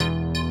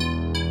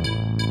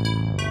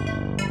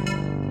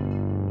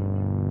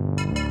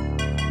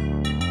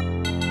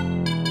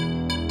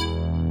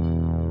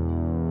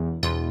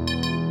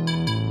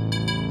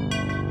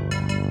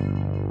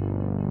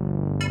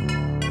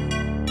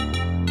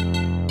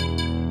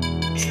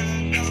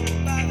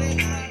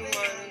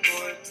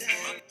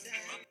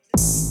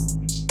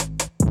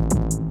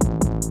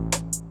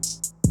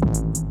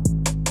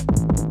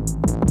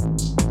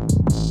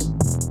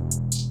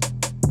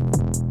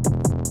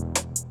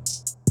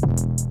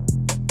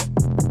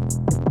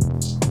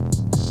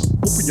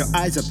your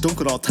eyes up, don't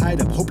get all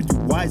tied up. Hoping you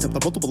wise up the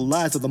multiple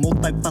lies of the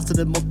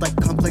multifaceted,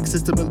 multi-complex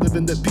system of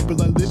living that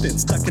people are living.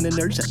 Stuck in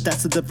inertia,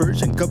 that's a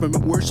diversion.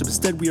 Government worship,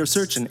 instead we are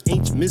searching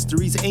ancient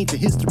mysteries,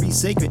 ancient history,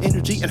 sacred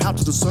energy, and how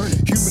to discern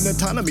it. Human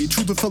autonomy,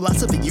 truth of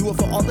philosophy,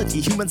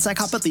 UFOlogy, human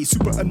psychopathy,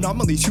 super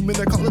anomalies,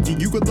 human ecology,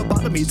 Yuga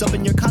lobotomies up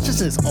in your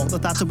consciousness. All the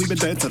thoughts that we've been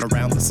dancing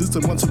around. The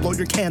system wants to blow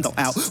your candle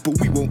out, but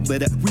we won't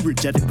let it. We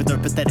reject it with our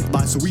pathetic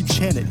lies, so we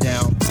chant it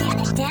down.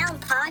 Chant It Down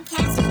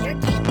podcast is your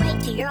gateway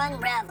to your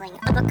unraveling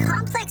of a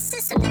complex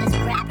system that is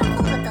grabbing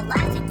hold of the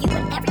lives of you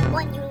and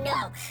everyone you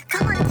know.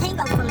 Come on,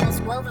 tango from this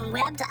woven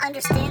web to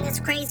understand this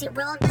crazy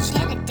world.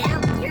 Chant It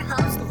Down with your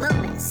host,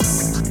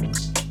 Loomis.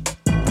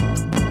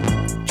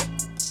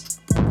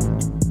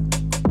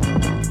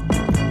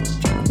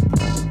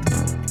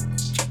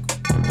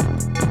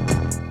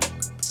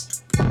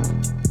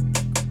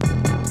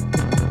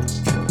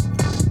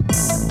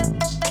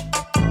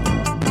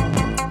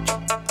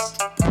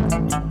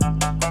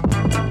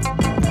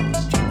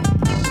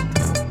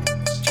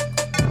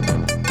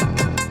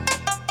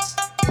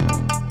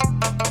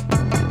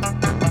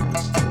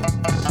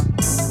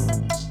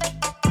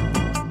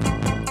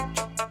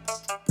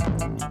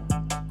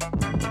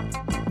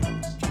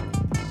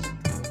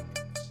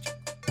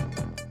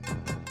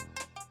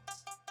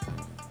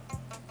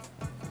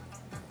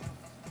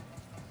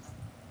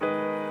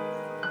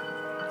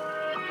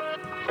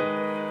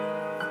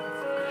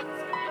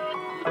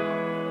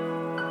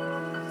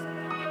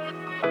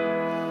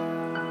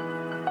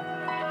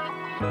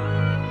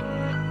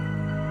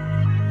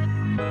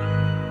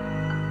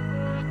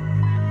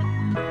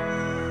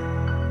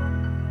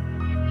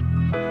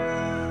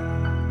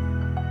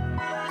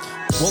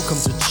 Welcome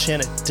to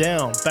Chant It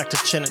Down. Back to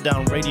Chant It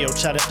Down Radio.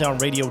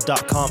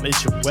 ChantItDownRadio.com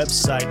is your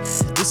website.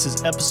 This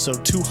is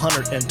episode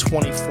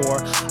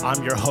 224.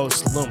 I'm your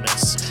host,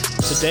 Loomis.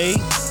 Today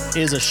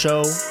is a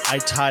show I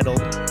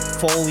titled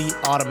Fully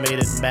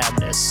Automated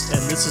Madness,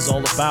 and this is all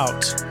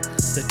about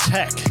the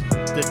tech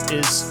that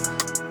is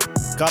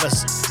got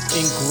us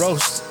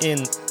engrossed in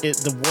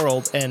the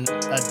world and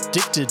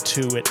addicted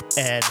to it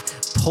and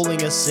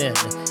pulling us in.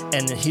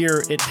 And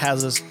here it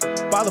has us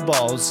by the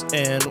balls,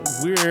 and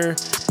we're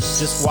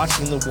just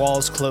watching the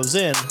walls close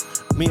in.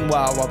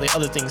 Meanwhile, while the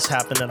other things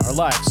happen in our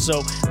lives.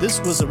 So this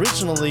was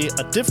originally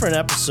a different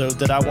episode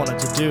that I wanted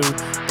to do,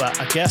 but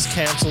a guest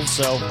canceled,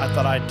 so I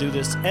thought I'd do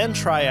this and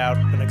try out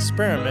an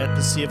experiment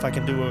to see if I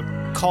can do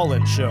a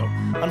call-in show.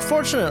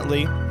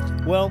 Unfortunately,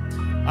 well,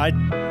 I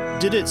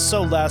did it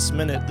so last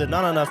minute that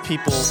not enough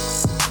people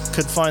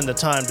could find the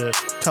time to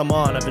come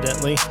on,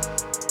 evidently.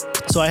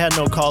 So I had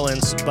no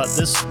call-ins, but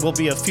this will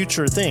be a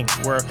future thing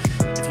where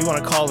if you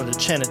want to call in to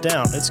Chant It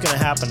Down, it's going to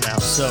happen now.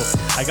 So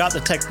I got the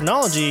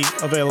technology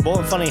available,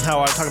 and funny how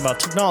I talk about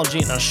technology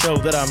in a show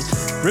that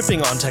I'm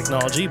ripping on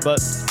technology, but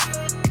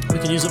we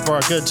can use it for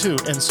our good too.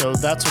 And so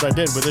that's what I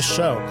did with this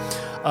show.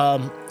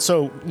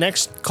 So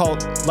next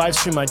live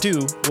stream I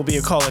do will be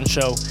a call-in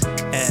show,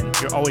 and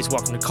you're always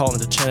welcome to call in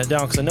to Chant It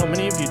Down, because I know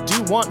many of you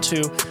do want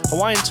to.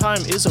 Hawaiian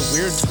time is a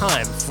weird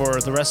time for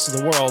the rest of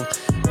the world,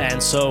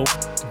 and so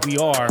we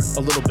are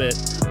a little bit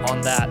on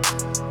that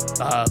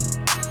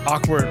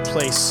awkward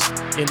place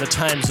in the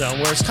time zone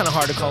where it's kind of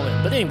hard to call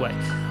in. But anyway,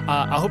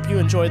 I hope you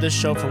enjoy this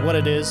show for what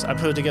it is. I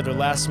put it together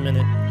last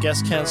minute,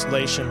 guest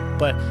cancellation,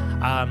 but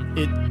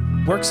it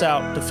works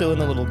out to fill in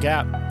a little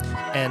gap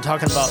and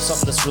talking about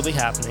something that's really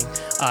happening.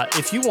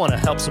 If you want to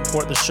help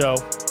support the show,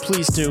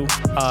 please do.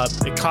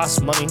 It costs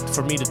money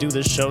for me to do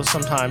this show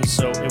sometimes,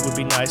 so it would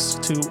be nice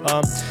to,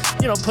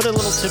 put a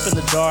little tip in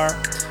the jar.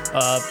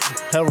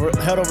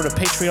 Head over to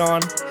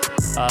Patreon,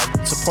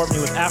 support me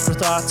with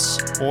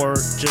afterthoughts, or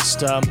just,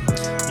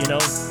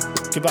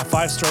 give a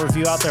 5-star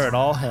review out there. It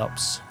all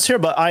helps. It's here,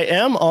 but I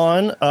am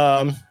on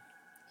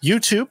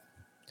YouTube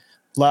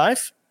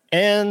Live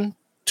and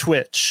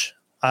Twitch.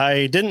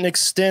 I didn't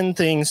extend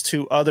things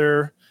to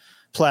other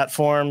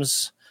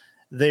platforms.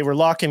 They were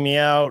locking me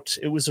out.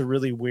 It was a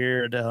really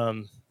weird,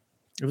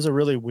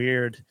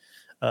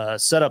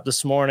 setup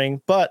this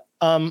morning. But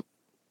I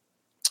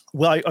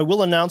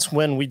will announce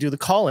when we do the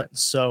call-in.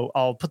 So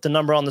I'll put the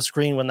number on the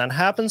screen when that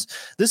happens.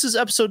 This is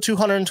episode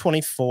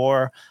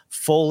 224,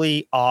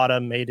 Fully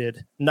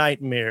Automated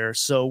Nightmare.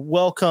 So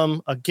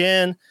welcome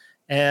again.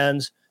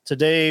 And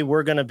today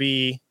we're going to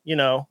be,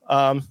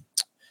 going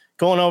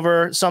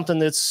over something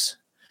that's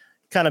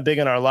kind of big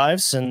in our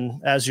lives, and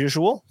as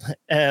usual.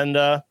 And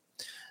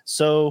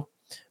so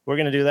we're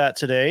going to do that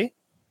today.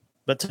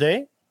 But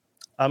today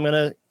I'm going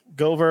to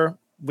go over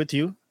with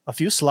you a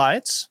few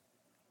slides.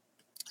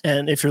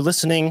 And if you're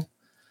listening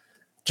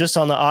just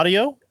on the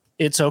audio,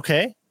 it's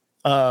okay.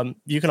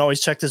 You can always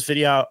check this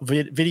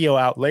video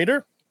out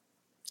later,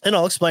 and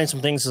I'll explain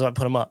some things as I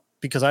put them up,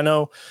 because I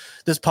know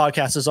this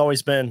podcast has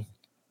always been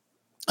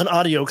an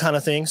audio kind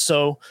of thing.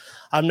 So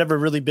I've never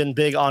really been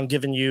big on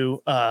giving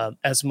you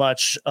as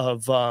much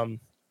of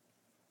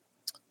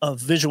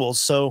visuals.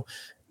 So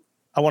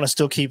I want to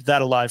still keep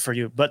that alive for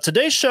you. But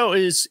today's show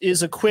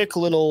is a quick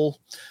little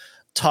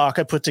talk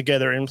I put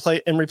together in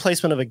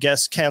replacement of a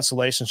guest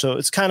cancellation. So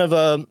it's kind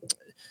of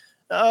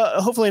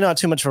hopefully not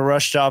too much of a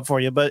rush job for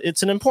you, but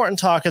it's an important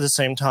talk at the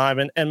same time.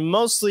 And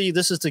mostly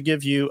this is to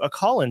give you a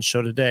call-in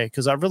show today,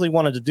 because I really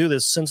wanted to do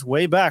this since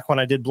way back when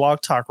I did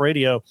Blog Talk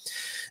Radio.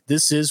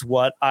 This is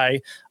what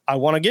I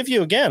want to give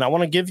you again. I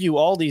want to give you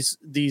all these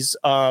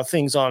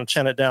things on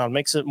Chant It Down.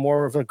 Makes it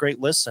more of a great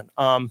listen.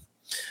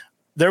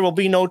 There will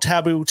be no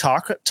taboo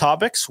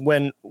topics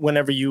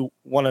whenever you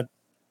want to,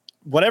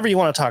 whatever you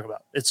want to talk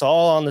about. It's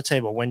all on the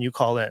table when you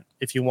call in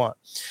if you want.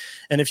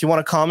 And if you want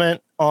to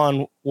comment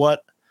on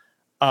what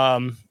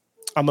I'm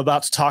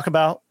about to talk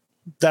about,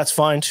 that's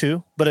fine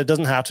too, but it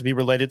doesn't have to be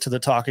related to the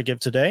talk I give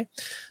today.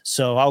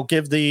 So I'll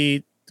give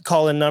the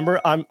call-in number.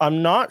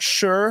 I'm not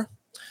sure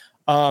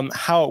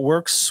how it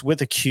works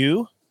with a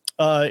queue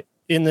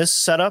in this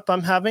setup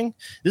I'm having.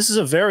 This is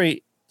a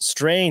very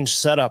strange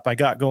setup I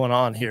got going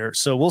on here.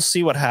 So we'll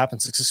see what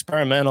happens. It's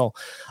experimental.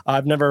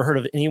 I've never heard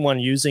of anyone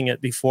using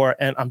it before,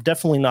 and I'm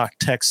definitely not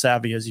tech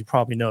savvy, as you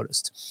probably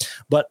noticed.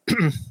 But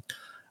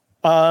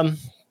I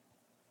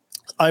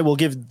will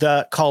give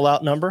that call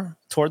out number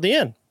toward the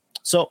end.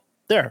 So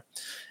there.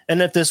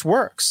 And if this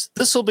works,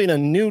 this will be a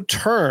new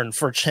turn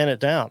for Chant It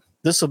Down.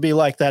 This will be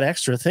like that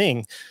extra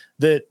thing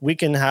that we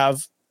can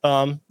have.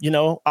 I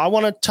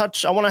want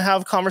to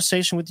have a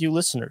conversation with you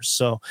listeners.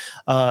 So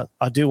I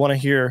do want to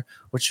hear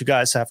what you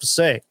guys have to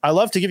say. I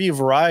love to give you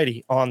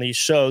variety on these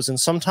shows. And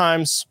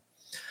sometimes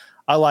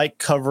I like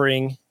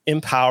covering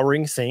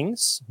empowering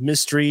things,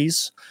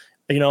 mysteries,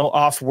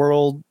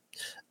 off-world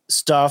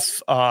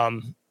stuff.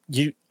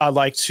 I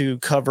like to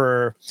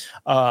cover,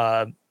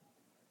 all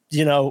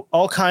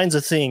kinds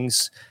of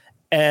things.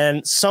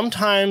 And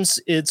sometimes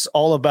it's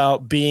all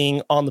about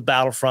being on the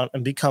battlefront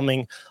and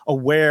becoming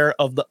aware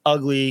of the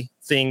ugly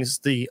things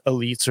the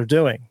elites are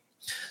doing.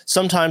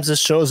 Sometimes this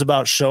show is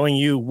about showing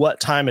you what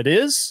time it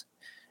is.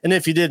 And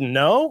if you didn't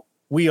know,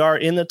 we are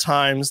in the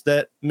times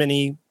that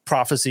many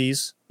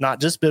prophecies, not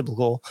just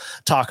biblical,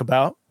 talk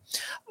about.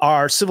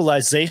 Our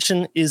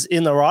civilization is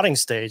in the rotting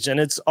stage,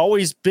 and it's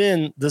always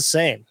been the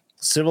same.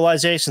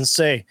 Civilizations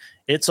say,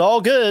 it's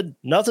all good,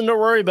 nothing to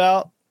worry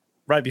about,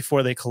 right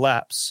before they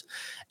collapse.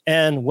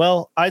 And,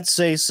 well, I'd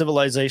say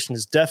civilization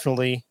is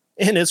definitely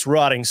in its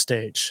rotting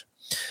stage.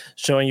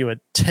 Showing you a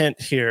tent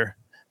here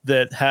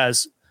that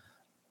has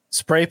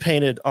spray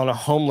painted on a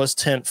homeless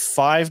tent,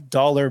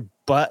 $5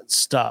 butt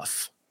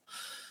stuff.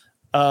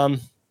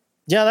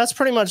 That's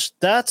pretty much,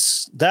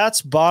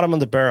 that's bottom of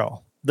the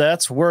barrel.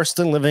 That's worse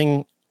than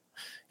living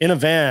in a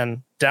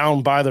van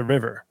down by the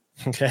river.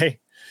 Okay.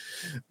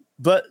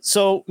 But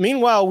so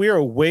meanwhile, we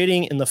are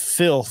wading in the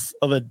filth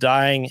of a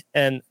dying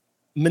and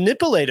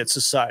manipulated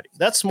society.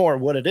 That's more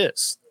what it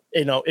is.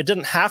 It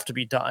didn't have to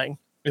be dying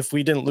if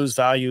we didn't lose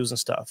values and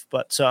stuff.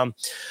 But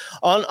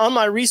on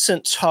my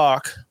recent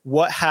talk,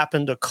 What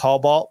Happened to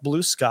Cobalt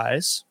Blue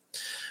Skies,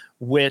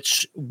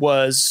 which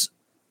was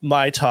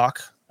my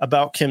talk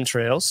about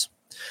chemtrails,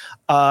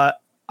 I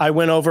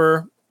went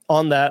over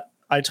on that.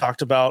 I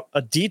talked about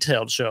a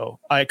detailed show.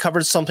 I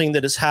covered something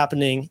that is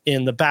happening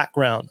in the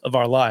background of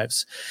our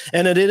lives.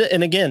 And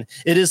again,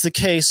 it is the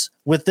case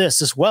with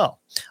this as well.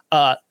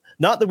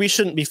 Not that we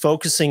shouldn't be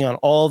focusing on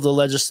all the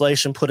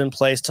legislation put in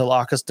place to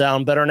lock us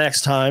down better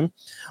next time,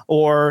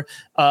 or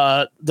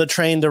the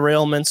train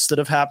derailments that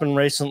have happened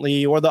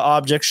recently, or the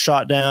objects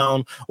shot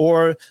down,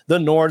 or the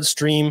Nord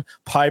Stream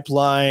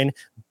pipeline.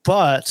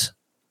 But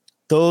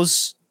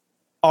those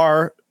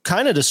are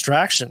kind of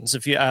distractions,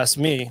 if you ask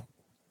me.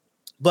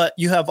 But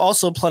you have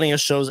also plenty of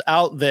shows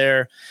out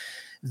there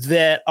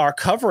that are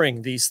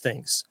covering these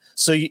things.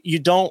 So you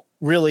don't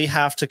really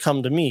have to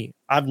come to me.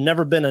 I've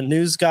never been a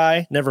news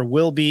guy, never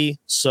will be.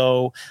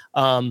 So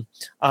I'm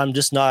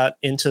just not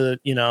into,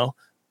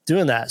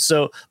 doing that.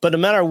 So, but no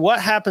matter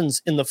what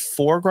happens in the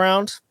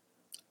foreground,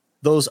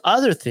 those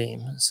other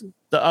themes,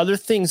 the other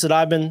things that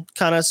I've been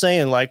kind of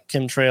saying, like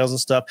chemtrails and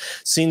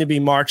stuff, seem to be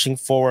marching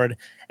forward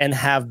and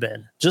have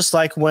been. Just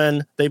like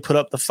when they put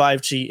up the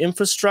 5G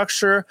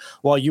infrastructure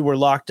while you were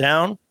locked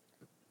down,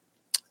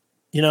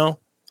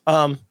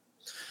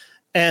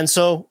 and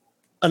so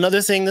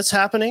another thing that's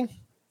happening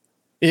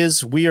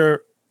is we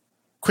are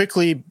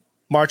quickly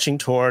marching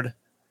toward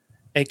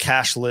a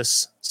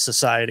cashless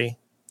society.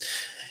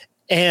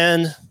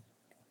 And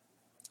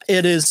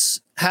it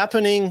is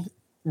happening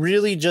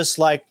really just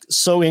like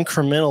so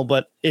incremental,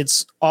 but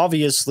it's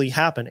obviously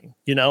happening,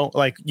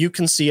 like you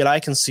can see it, I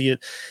can see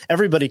it,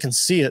 everybody can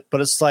see it,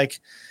 but it's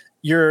like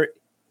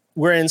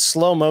we're in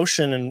slow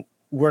motion and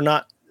we're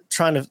not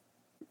trying to,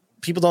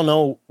 people don't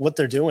know what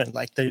they're doing.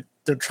 Like they're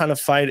trying to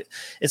fight.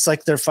 It's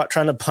like they're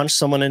trying to punch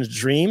someone in a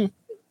dream.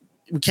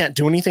 We can't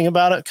do anything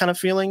about it kind of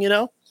feeling,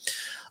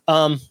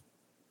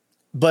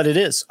 but it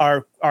is.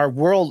 Our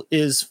world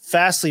is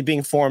fastly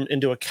being formed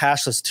into a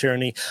cashless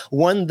tyranny,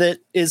 one that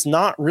is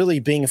not really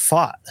being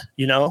fought,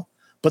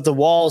 but the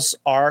walls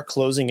are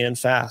closing in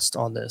fast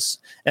on this.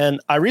 And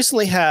I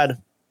recently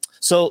had,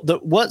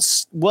 what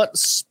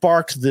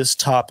sparked this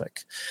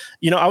topic?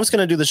 I was going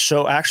to do this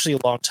show actually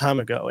a long time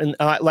ago. And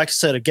like I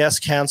said, a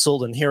guest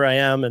canceled and here I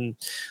am. And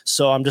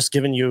so I'm just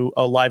giving you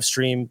a live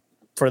stream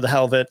for the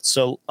hell of it.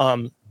 So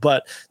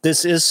but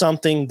this is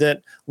something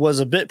that was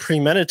a bit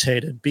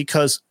premeditated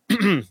because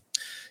it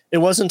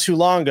wasn't too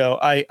long ago.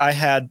 I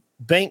had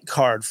bank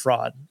card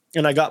fraud,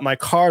 and I got my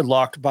card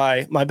locked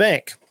by my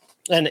bank.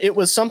 And it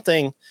was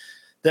something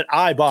that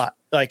I bought.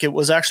 Like, it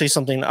was actually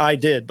something I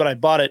did, but I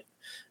bought it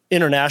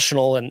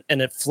international, and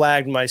it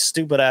flagged my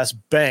stupid ass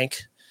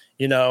bank,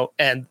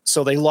 and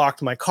so they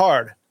locked my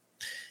card.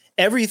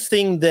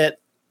 Everything that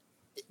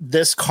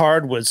this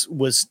card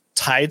was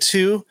tied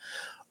to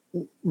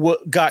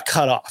got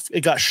cut off.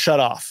 It got shut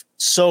off.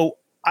 So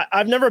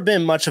I've never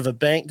been much of a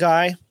bank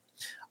guy.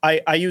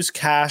 I use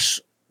cash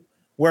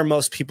where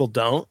most people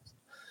don't.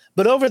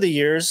 But over the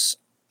years,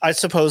 I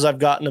suppose I've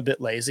gotten a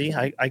bit lazy.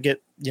 I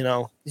get,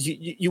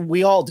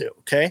 we all do,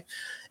 okay?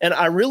 And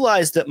I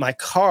realized that my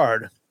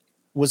card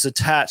was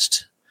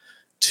attached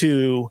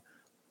to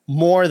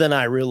more than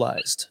I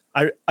realized.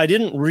 I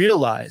didn't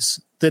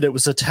realize that it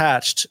was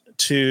attached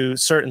to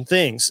certain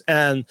things.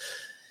 And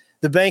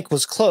the bank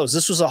was closed.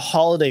 This was a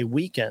holiday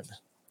weekend.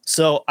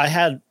 So I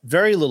had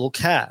very little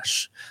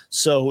cash.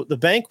 So the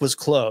bank was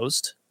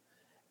closed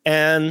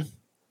and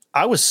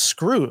I was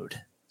screwed.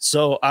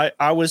 So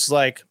I was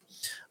like,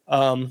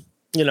 and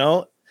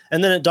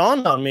then it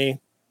dawned on me,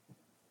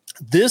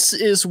 this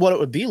is what it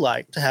would be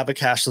like to have a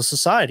cashless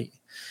society.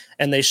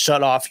 And they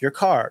shut off your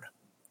card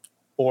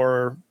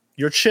or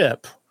your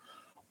chip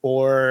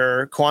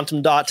or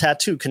quantum dot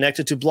tattoo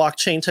connected to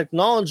blockchain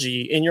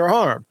technology in your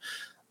arm,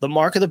 the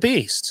mark of the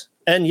beast.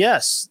 And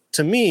yes,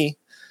 to me,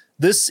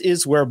 this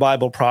is where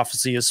Bible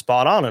prophecy is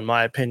spot on, in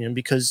my opinion,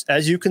 because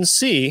as you can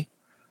see,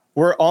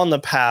 we're on the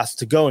path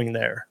to going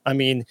there. I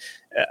mean,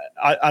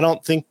 I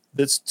don't think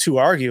that's too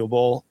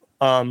arguable.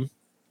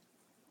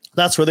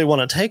 That's where they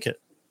want to take it.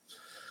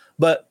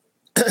 But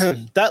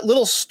that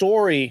little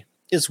story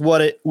is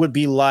what it would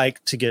be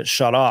like to get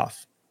shut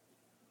off.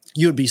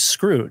 You'd be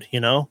screwed,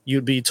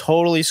 you'd be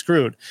totally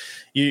screwed.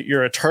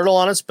 You're a turtle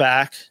on its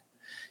back.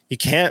 You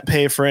can't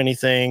pay for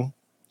anything.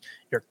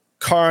 Your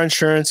car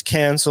insurance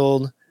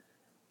canceled.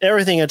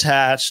 Everything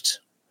attached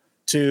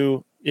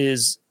to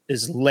is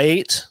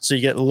late. So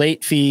you get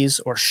late fees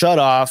or shut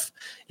off.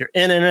 Your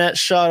internet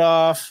shut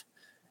off.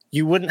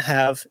 You wouldn't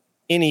have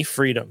any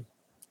freedom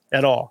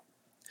at all.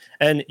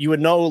 And you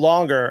would no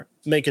longer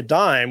make a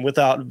dime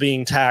without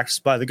being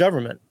taxed by the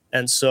government.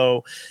 And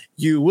so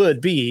you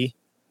would be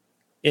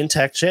in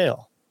tech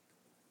jail,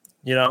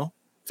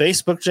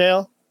 Facebook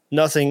jail,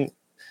 nothing.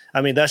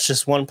 I mean, that's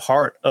just one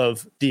part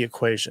of the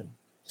equation.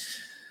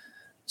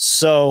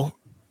 So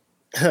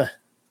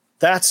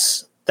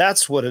that's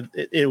what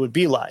it would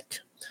be like.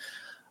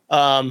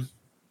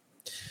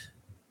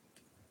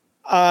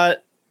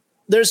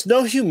 There's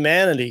no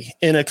humanity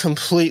in a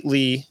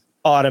completely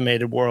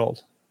automated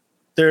world.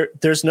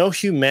 There's no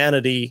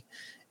humanity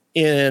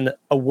in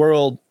a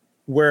world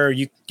where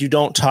you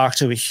don't talk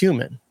to a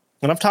human.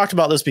 And I've talked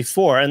about this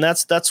before, and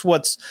that's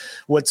what's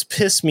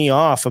pissed me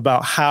off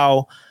about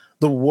how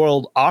the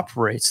world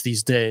operates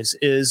these days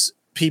is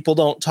people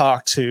don't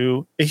talk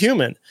to a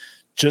human.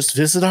 Just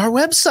visit our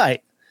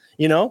website.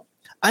 I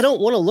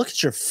don't want to look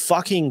at your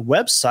fucking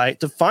website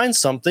to find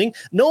something.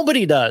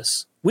 Nobody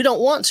does. We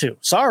don't want to.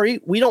 Sorry,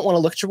 we don't want to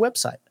look at your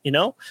website.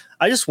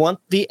 I just want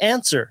the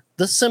answer,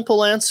 the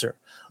simple answer.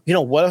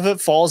 What if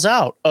it falls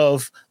out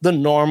of the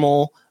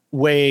normal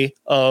way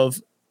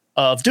of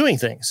doing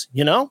things,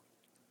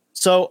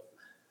 So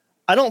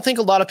I don't think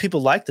a lot of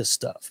people like this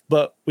stuff,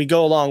 but we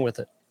go along with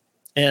it.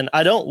 And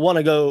I don't want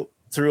to go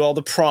through all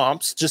the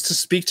prompts just to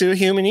speak to a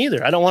human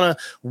either. I don't want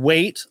to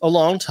wait a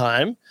long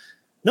time.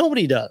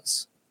 Nobody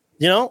does,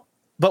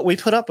 but we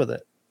put up with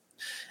it.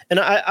 And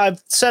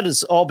I've said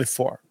this all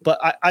before, but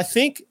I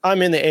think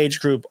I'm in the age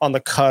group on the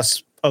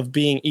cusp of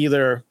being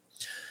either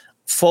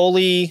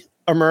fully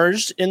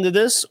emerged into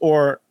this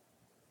or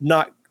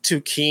not too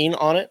keen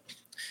on it.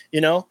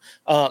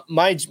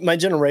 My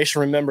generation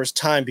remembers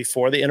time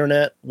before the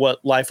internet,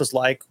 what life was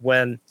like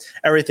when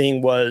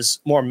everything was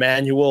more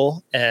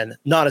manual and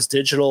not as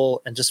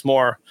digital and just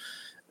more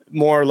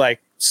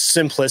like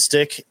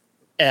simplistic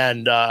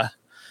and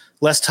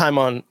less time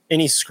on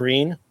any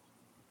screen.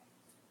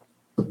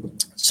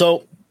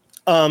 So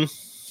I'm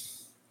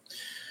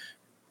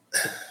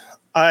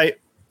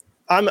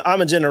an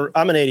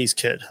 80s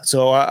kid,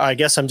 so I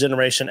guess I'm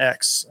Generation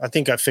X. I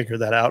think I figured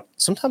that out.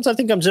 Sometimes I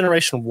think I'm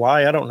Generation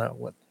Y. I don't know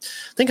what.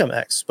 I think I'm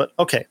X, but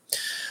okay.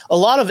 A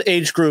lot of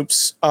age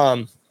groups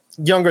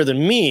younger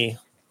than me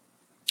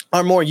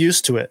are more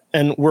used to it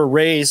and were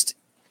raised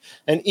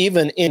and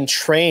even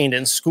trained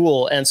in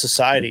school and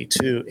society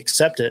to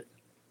accept it.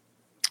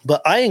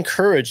 But I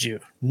encourage you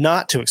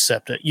not to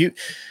accept it.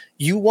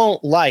 You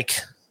won't like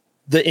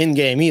the end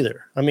game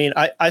either. I mean,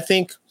 I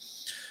think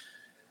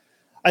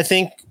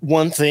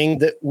one thing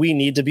that we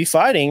need to be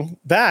fighting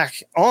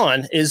back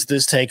on is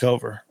this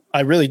takeover. I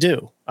really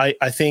do.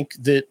 I think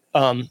that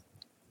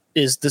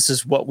this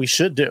is what we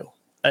should do.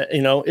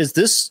 Is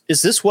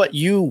this what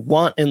you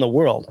want in the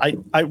world?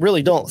 I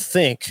really don't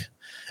think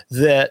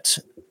that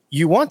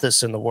you want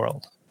this in the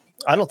world.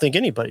 I don't think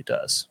anybody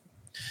does.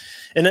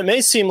 And it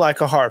may seem like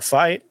a hard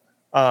fight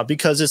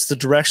because it's the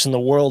direction the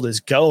world is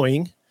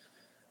going.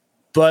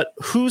 But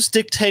who's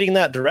dictating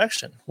that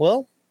direction?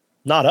 Well,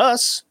 not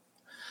us,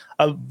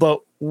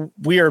 but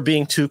we are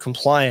being too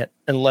compliant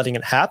and letting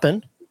it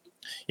happen.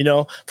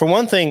 For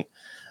one thing,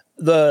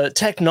 the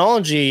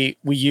technology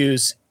we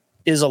use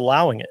is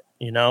allowing it,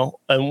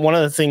 and one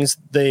of the things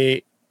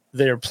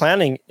they're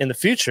planning in the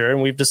future,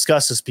 and we've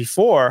discussed this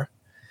before,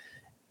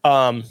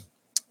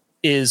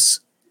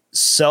 is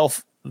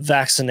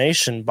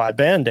self-vaccination by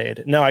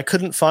Band-Aid. Now, I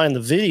couldn't find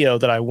the video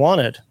that I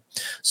wanted,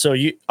 so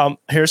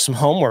here's some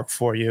homework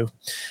for you.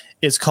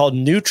 It's called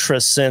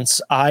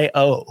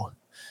NutriSense.io.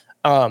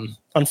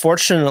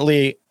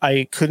 Unfortunately,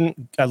 I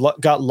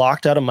got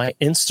locked out of my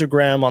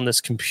Instagram on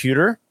this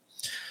computer,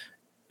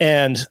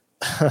 and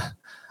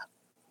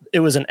it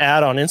was an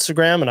ad on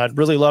Instagram, and I'd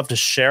really love to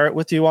share it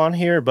with you on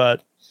here,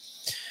 but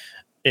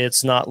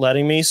it's not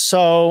letting me.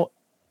 So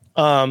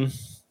I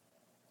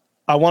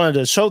wanted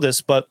to show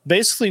this, but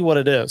basically what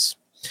it is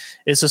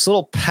this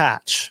little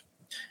patch,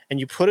 and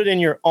you put it in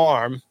your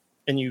arm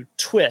and you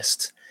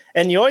twist,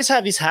 and you always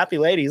have these happy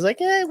ladies like,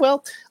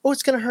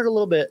 it's going to hurt a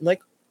little bit.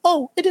 Like,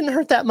 oh, it didn't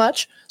hurt that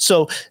much.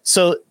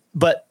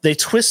 But they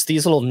twist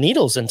these little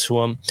needles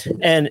into them,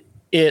 and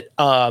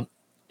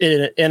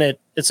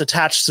it's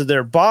attached to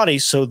their body,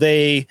 so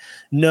they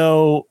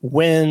know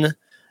when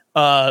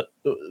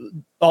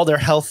all their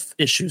health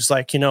issues,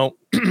 like,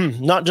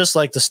 not just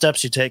like the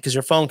steps you take, because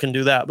your phone can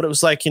do that, but it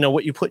was like,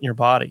 what you put in your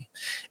body.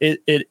 And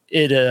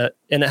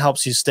it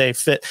helps you stay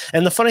fit.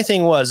 And the funny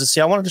thing was,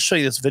 I wanted to show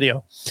you this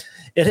video.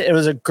 It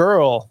was a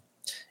girl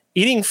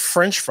eating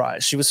French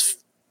fries. She was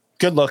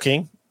good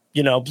looking,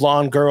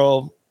 blonde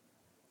girl,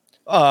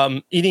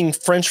 eating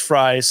French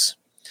fries,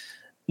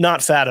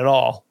 not fat at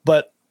all,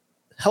 but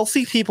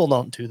healthy people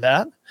don't do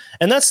that.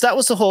 And that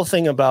was the whole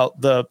thing about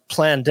the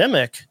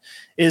pandemic,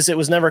 is it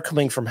was never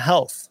coming from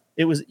health.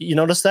 You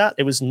notice that?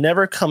 It was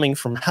never coming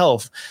from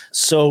health.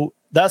 So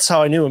that's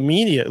how I knew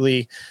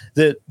immediately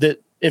that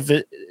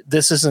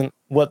this isn't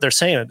what they're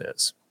saying it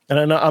is. And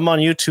I know I'm on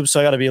YouTube, so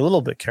I got to be a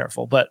little bit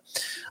careful. But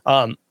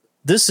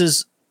this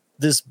is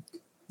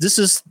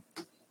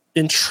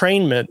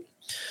entrainment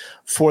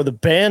for the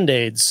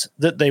Band-Aids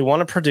that they want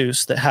to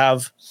produce that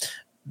have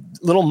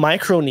little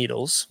micro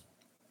needles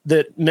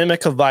that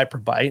mimic a viper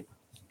bite,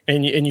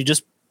 and you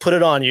just put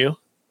it on you,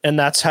 and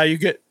that's how you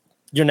get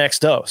your next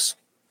dose.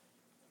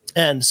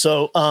 And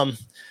so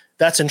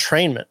that's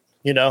entrainment,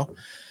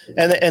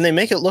 and they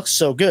make it look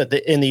so good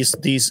in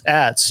these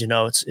ads.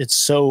 It's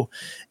so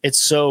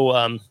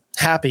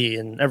happy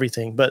and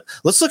everything. But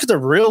let's look at the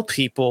real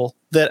people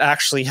that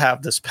actually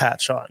have this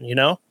patch on,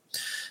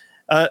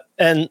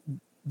 and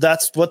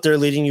that's what they're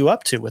leading you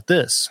up to with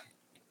this.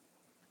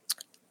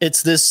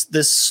 It's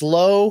this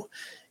slow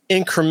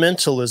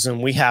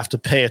incrementalism we have to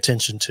pay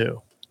attention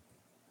to,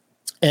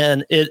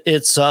 and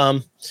it's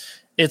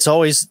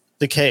always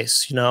the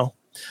case,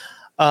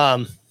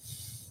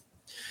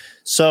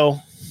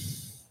 So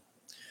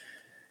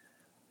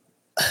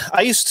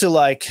I used to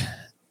like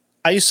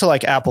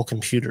Apple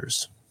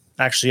computers.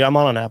 Actually, I'm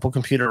on an Apple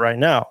computer right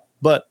now,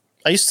 but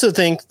I used to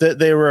think that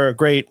they were a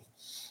great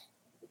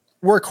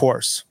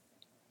workhorse.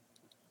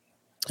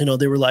 They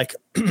were like,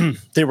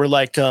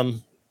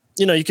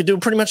 you could do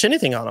pretty much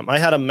anything on them. I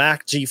had a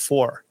Mac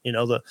G4,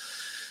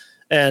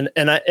 and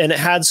it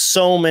had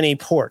so many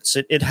ports.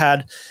 It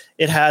had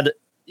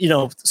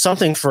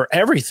something for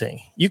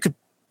everything. You could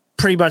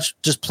pretty much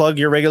just plug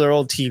your regular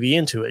old TV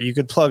into it. You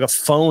could plug a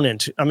phone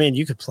into.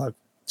 You could plug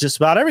just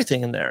about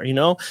everything in there.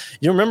 You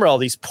remember all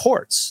these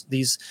ports,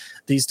 these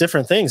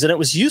different things, and it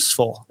was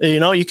useful.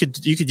 You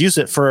could use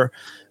it for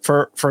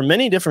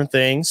many different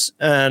things,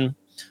 and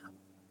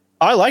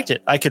I liked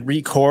it. I could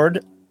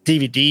record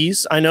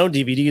DVDs. I know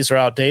DVDs are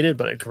outdated,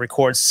 but I could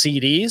record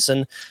CDs,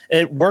 and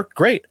it worked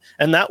great.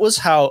 And that was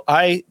how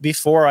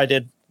before I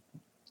did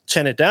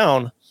Chin It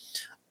Down,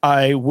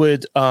 I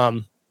would,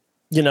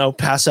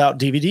 pass out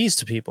DVDs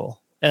to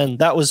people. And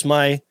that was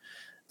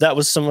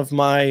some of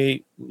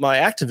my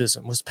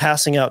activism, was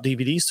passing out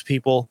DVDs to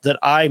people that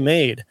I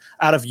made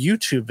out of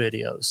YouTube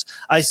videos.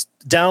 I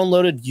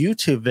downloaded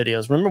YouTube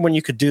videos. Remember when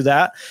you could do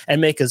that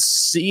and make a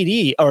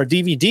CD or a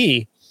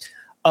DVD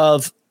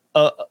of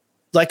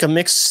like a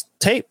mixed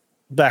tape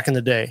back in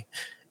the day,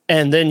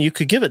 and then you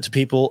could give it to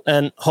people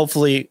and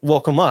hopefully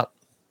woke them up.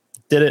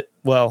 Did it?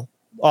 Well,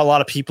 a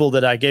lot of people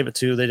that I gave it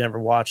to, they never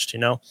watched,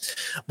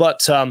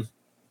 but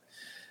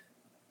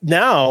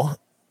now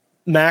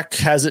Mac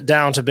has it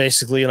down to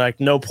basically like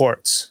no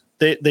ports.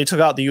 They took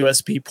out the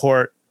USB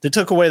port. They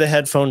took away the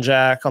headphone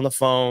jack on the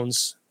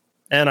phones,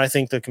 and I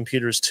think the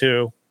computers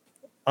too.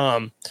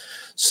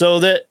 So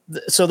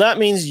that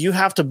means you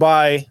have to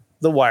buy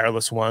the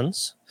wireless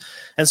ones,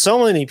 and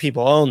so many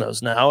people own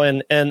those now.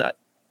 And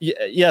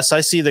yes,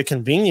 I see the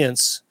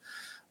convenience,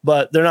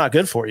 but they're not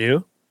good for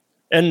you.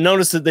 And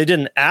notice that they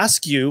didn't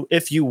ask you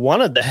if you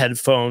wanted the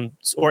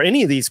headphones or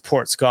any of these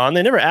ports gone.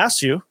 They never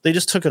asked you. They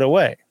just took it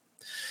away.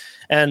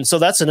 And so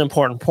that's an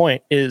important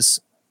point,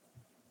 is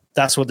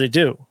that's what they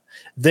do.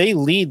 They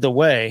lead the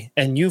way,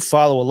 and you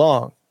follow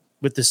along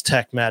with this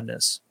tech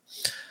madness.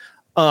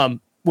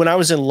 When I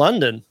was in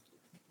London,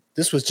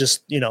 this was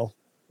just,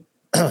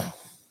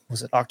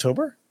 was it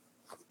October?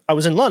 I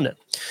was in London,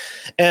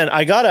 and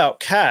I got out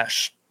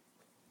cash,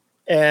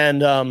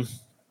 and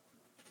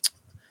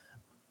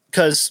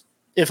because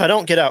if I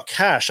don't get out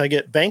cash, I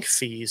get bank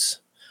fees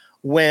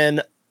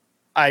when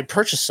I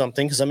purchase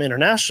something because I'm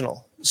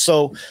international.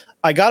 So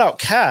I got out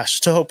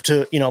cash to hope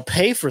to,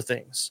 pay for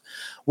things.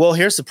 Well,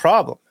 here's the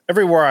problem.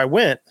 Everywhere I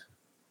went,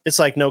 it's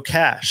like no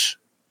cash.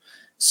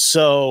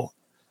 So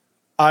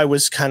I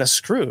was kind of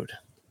screwed.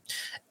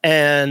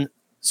 And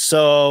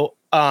so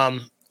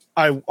all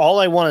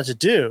I wanted to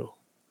do,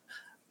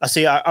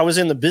 I was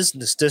in the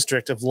business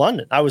district of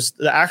London. I was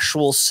the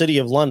actual city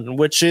of London,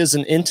 which is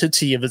an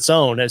entity of its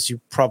own, as you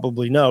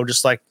probably know,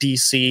 just like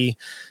DC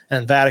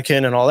and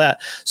Vatican and all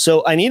that.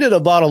 So I needed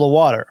a bottle of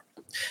water,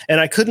 and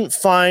I couldn't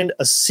find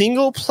a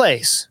single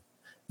place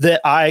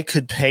that I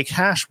could pay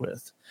cash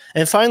with.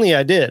 And finally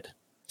I did,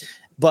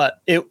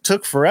 but it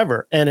took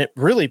forever, and it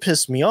really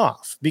pissed me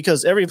off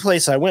because every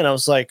place I went, I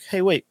was like,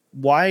 hey, wait,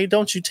 why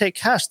don't you take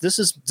cash? This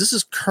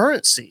is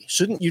currency.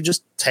 Shouldn't you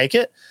just take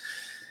it?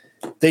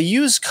 They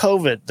use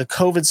the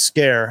COVID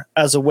scare,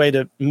 as a way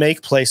to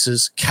make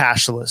places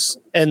cashless,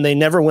 and they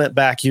never went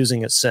back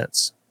using it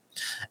since.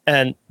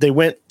 And they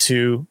went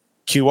to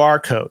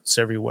QR codes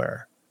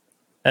everywhere.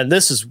 And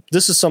this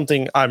is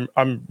something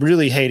I'm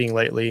really hating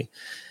lately.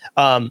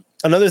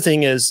 Another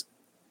thing is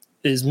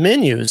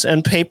menus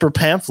and paper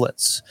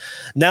pamphlets.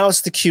 Now it's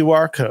the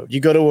QR code.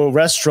 You go to a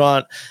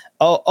restaurant.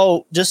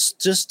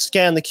 Just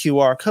scan the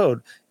QR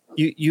code.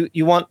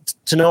 You want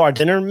to know our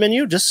dinner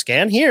menu? Just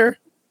scan here.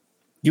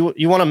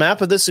 You want a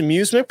map of this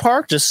amusement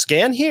park? Just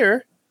scan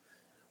here.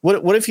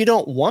 What if you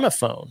don't want a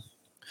phone?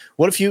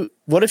 What if you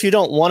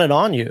don't want it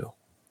on you?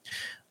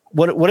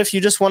 What if you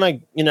just want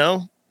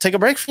to, take a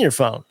break from your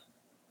phone?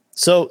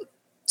 So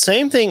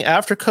same thing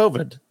after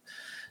COVID.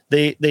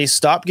 They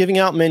stopped giving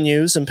out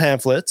menus and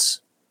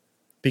pamphlets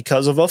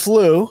because of a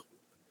flu,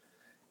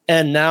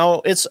 and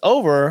now it's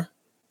over,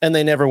 and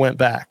they never went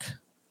back.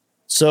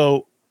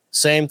 So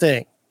same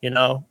thing, they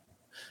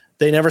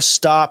never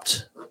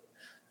stopped.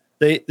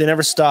 They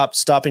never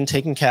stopping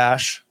taking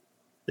cash.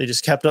 They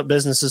just kept up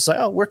businesses like,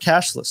 oh, we're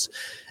cashless.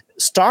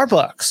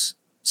 Starbucks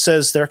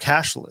says they're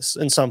cashless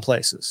in some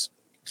places.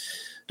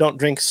 Don't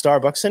drink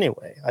Starbucks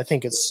anyway. I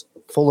think it's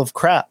full of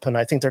crap, and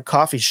I think their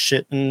coffee's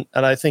shit, and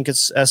I think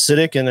it's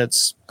acidic, and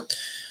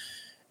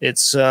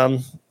it's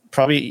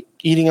probably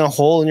eating a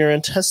hole in your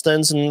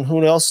intestines, and who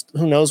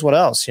knows what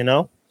else,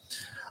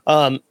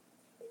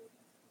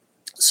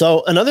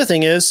 So another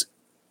thing is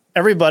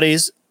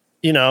everybody's,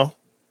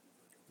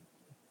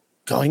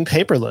 going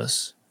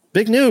paperless.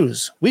 Big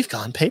news. We've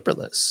gone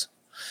paperless.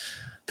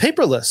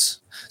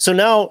 So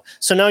now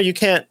you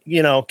can't,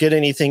 get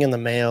anything in the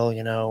mail,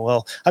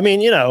 Well,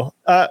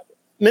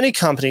 many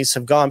companies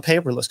have gone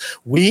paperless.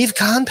 We've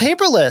gone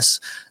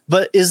paperless.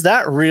 But is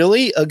that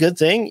really a good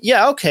thing?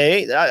 Yeah,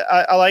 okay.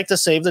 I like to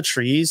save the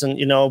trees, and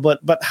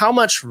but how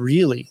much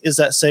really is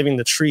that saving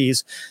the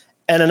trees?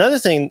 And another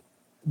thing,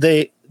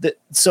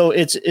 so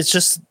it's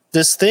just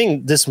this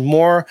thing, this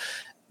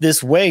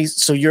way,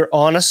 so you're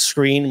on a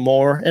screen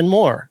more and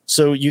more.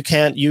 So you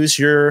can't use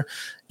you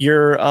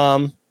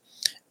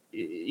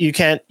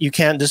can't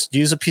just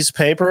use a piece of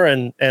paper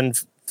and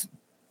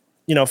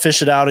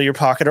fish it out of your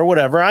pocket or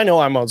whatever. I know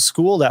I'm old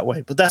school that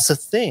way, but that's the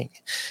thing.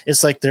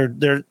 It's like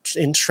they're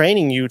in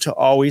training you to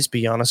always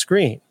be on a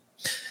screen,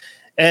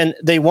 and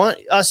they want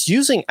us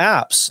using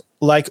apps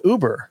like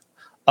Uber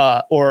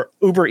or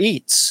Uber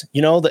Eats.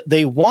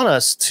 They want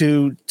us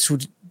to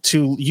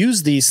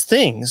use these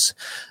things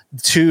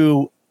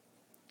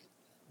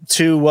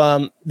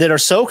that are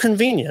so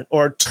convenient,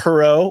 or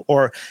Turo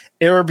or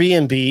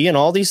Airbnb and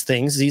all these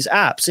things, these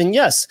apps. And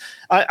yes,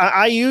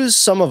 I use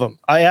some of them.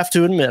 I have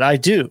to admit I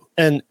do.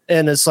 And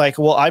it's like,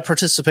 well, I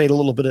participate a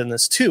little bit in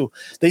this too.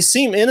 They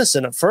seem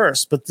innocent at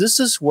first, but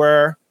this is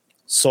where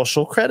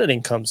social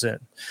crediting comes in.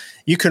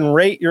 You can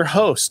rate your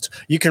host.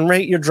 You can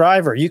rate your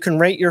driver. You can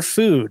rate your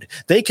food.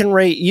 They can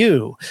rate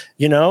you,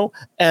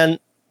 and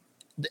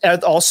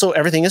also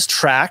everything is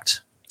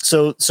tracked.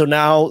 So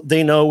now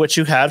they know what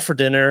you had for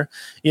dinner.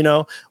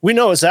 We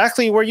know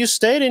exactly where you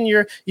stayed in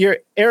your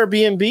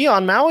Airbnb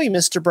on Maui,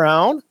 Mr.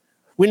 Brown.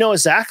 We know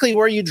exactly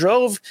where you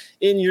drove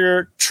in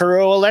your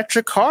Turo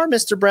electric car,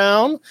 Mr.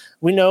 Brown.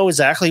 We know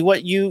exactly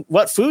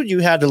what food you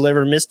had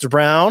delivered, Mr.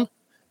 Brown.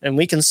 And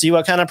we can see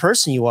what kind of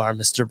person you are,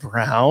 Mr.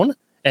 Brown.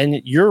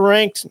 And you're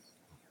ranked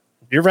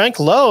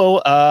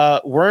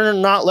low. We're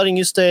not letting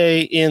you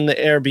stay in the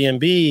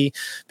Airbnb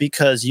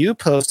because you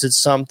posted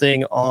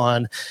something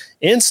on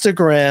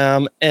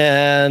Instagram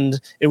and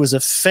it was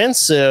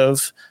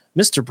offensive.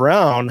 Mr.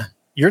 Brown,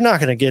 you're not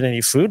going to get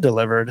any food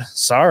delivered.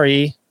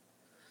 Sorry.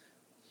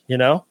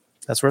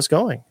 That's where it's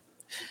going.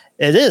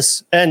 It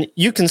is. And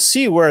you can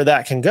see where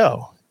that can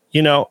go.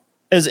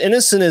 As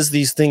innocent as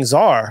these things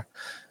are,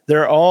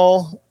 they're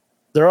all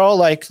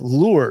like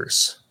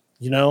lures,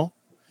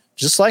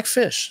 just like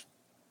fish.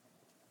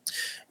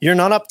 You're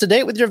not up to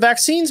date with your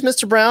vaccines,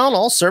 Mr. Brown.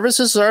 All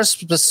services are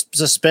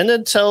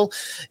suspended till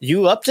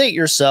you update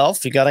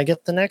yourself. You got to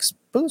get the next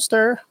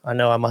booster. I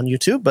know I'm on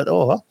YouTube, but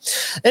oh well.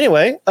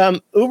 Anyway,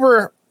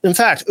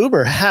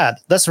 Uber had,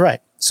 that's right.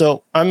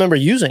 So I remember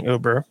using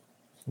Uber.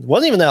 It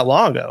wasn't even that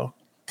long ago,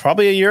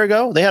 probably a year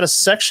ago. They had a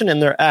section in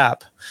their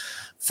app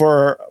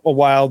for a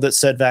while that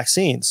said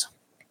vaccines.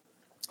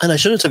 And I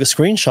should have took a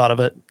screenshot of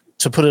it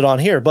to put it on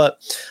here, but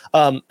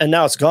and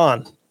now it's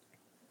gone.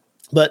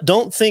 But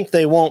don't think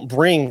they won't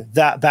bring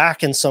that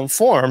back in some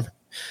form,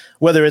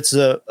 whether it's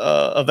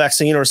a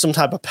vaccine or some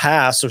type of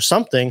pass or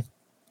something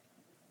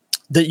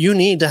that you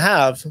need to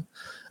have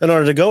in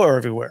order to go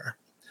everywhere.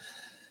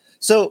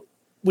 So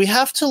we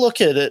have to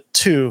look at it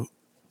too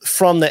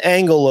from the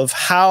angle of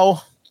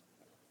how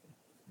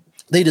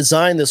they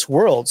design this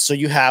world. So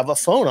you have a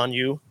phone on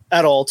you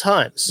at all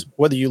times,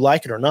 whether you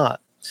like it or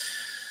not.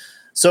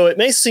 So it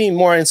may seem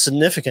more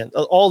insignificant.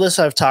 All this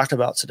I've talked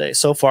about today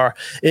so far,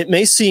 it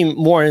may seem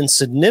more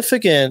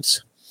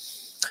insignificant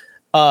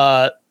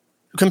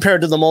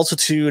compared to the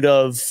multitude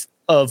of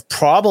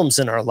problems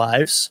in our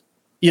lives.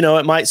 You know,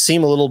 it might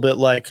seem a little bit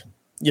like,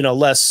 you know,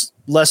 less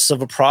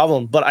of a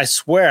problem, but I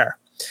swear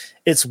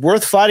it's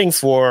worth fighting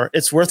for.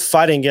 It's worth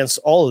fighting against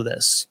all of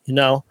this, you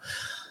know?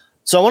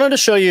 So I wanted to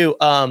show you,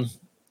 I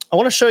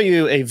want to show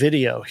you a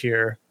video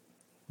here.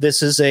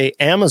 This is a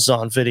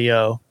Amazon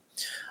video.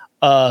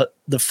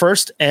 The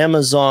first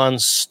Amazon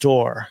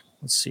store.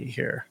 Let's see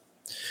here.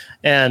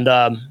 And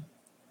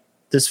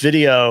this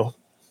video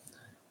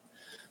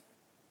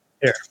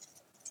here.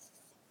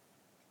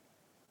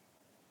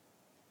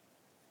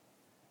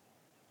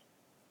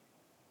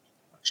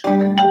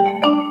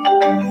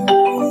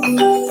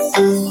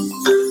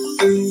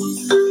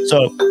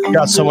 So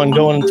got someone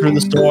going through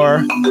the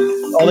store.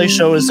 All they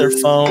show is their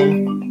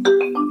phone.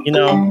 You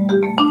know,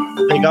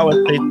 they got what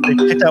they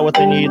picked out what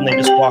they need and they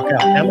just walk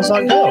out.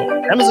 Amazon Go.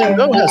 Amazon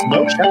Go has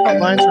no checkout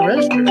lines or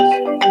registers.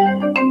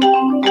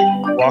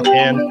 Walk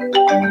in.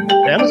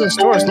 The Amazon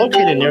store is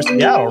located near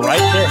Seattle, right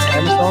there at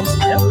Amazon's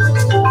campus.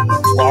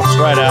 Walks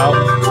right out.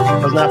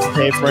 Doesn't have to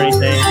pay for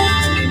anything.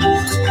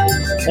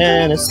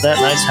 And it's that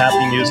nice,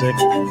 happy music.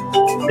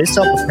 They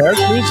sell prepared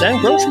foods and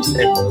grocery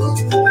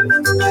staples.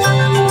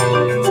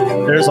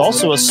 There's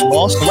also a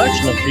small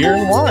selection of beer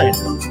and wine.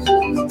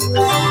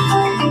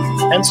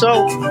 And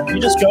so you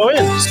just go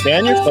in,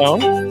 scan your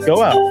phone,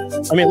 go out.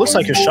 I mean, it looks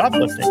like you're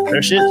shoplifting.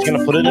 There she is. She's going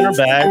to put it in her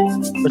bag,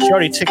 but she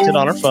already ticked it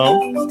on her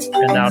phone,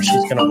 and now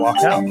she's going to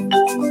walk out. You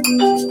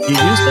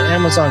use the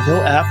Amazon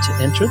Go app to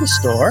enter the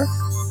store,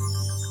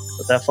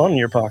 put that phone in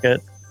your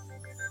pocket,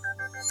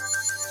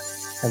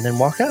 and then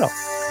walk out.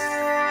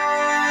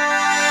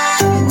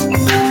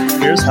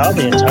 Here's how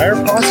the entire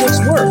process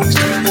works.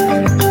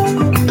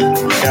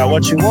 Got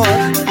what you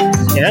want,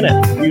 scan it.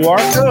 QR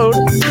code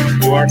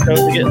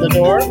to get in the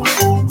door. What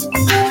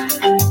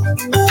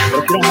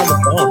if you don't have a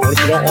phone? What if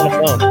you don't want a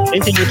phone?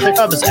 Anything you pick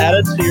up is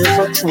added to your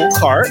virtual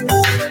cart.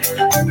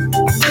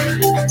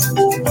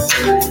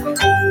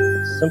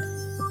 Simple.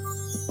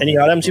 Any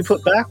items you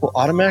put back will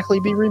automatically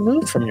be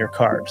removed from your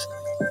cart.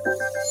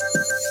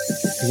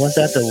 You want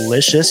that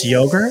delicious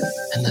yogurt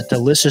and that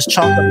delicious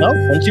chocolate milk?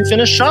 Once you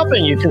finish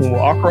shopping, you can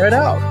walk right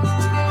out.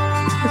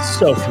 It's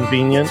so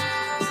convenient.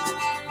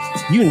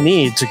 You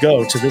need to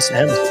go to this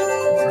Amazon store.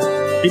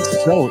 It's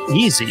so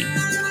easy.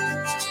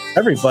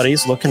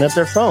 Everybody's looking at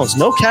their phones.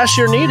 No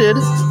cashier needed.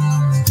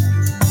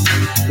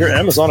 Your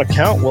Amazon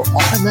account will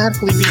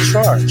automatically be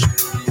charged.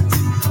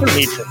 No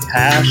need for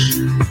cash.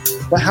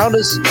 But how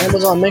does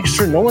Amazon make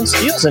sure no one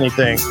steals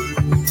anything?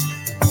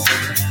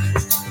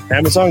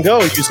 Amazon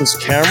Go uses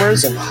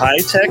cameras and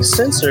high-tech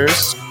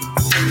sensors.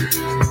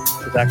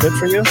 Is that good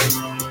for you?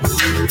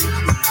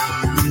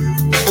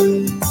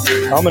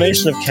 A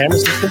combination of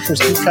cameras and sensors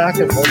keep track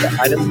of where the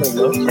items are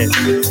located.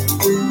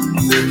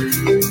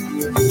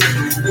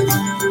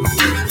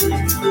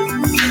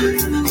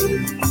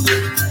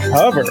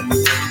 However,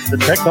 the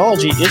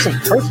technology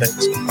isn't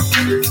perfect.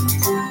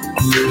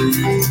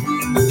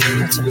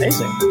 That's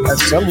amazing,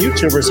 as some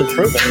YouTubers have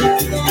proven.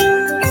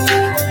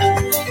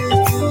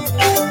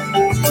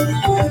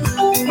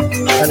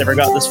 I never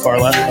got this far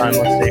last time.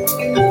 Let's see.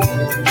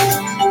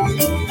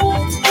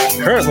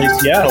 Currently,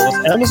 Seattle is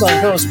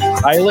Amazon Go's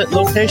pilot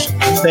location.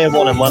 They have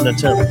one in London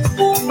too.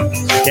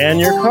 Scan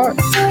your card,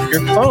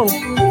 your phone.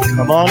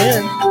 Come on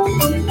in.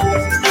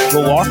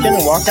 We'll walk in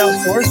and walk out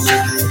stores.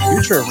 The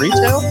future of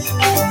retail?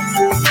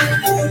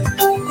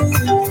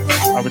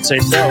 I would say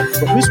so.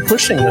 But who's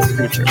pushing this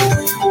future?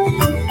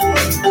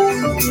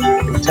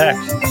 Big tech.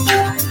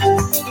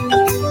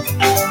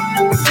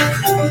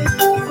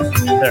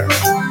 There.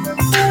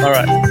 All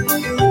right.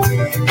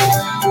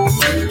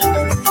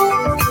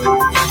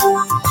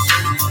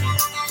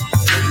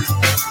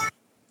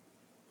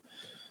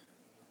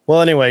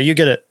 Well, anyway, you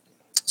get it.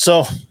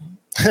 So,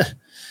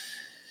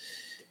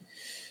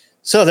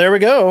 so there we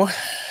go.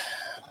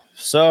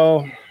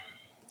 So,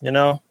 you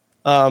know,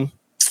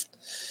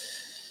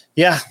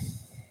 yeah,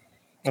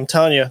 I'm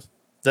telling you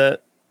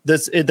that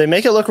they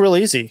make it look real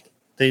easy.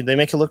 They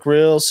make it look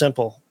real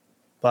simple,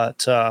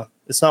 but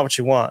it's not what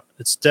you want.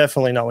 It's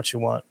definitely not what you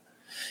want.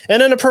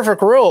 And in a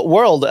perfect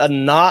world,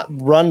 not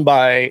run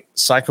by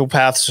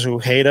psychopaths who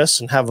hate us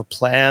and have a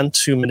plan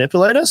to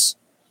manipulate us,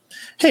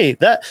 hey,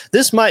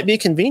 this might be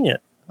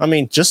convenient. I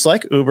mean, just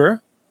like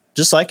Uber,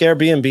 just like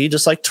Airbnb,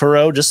 just like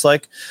Turo, just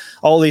like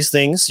all these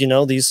things,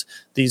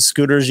 these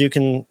scooters you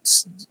can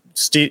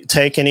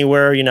take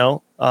anywhere,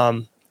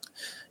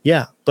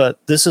 yeah,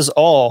 but this is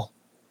all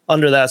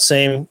under that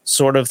same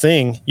sort of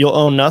thing. You'll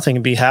own nothing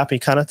and be happy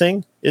kind of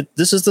thing.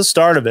 This is the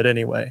start of it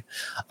anyway.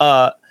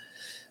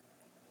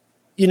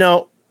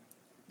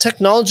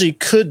 Technology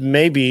could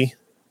maybe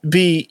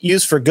be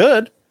used for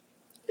good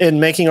in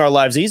making our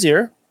lives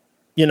easier,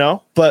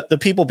 but the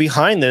people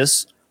behind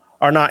this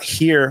are not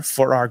here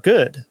for our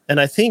good.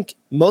 And I think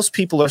most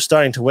people are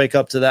starting to wake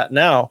up to that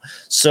now.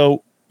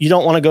 So you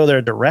don't want to go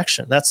their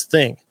direction. That's the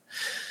thing.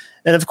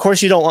 And of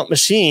course, you don't want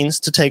machines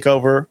to take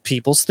over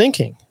people's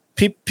thinking.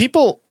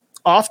 People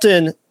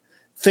often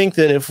think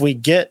that if we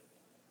get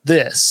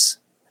this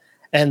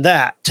and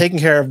that taken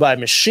care of by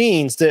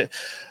machines, that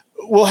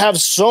we'll have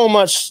so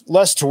much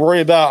less to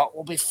worry about.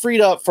 We'll be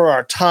freed up for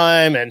our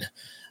time and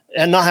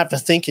not have to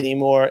think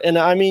anymore. And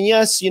I mean,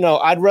 yes,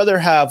 I'd rather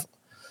have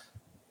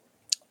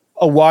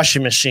a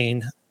washing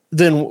machine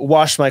than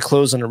wash my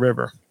clothes in a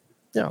river.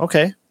 Yeah,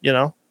 okay,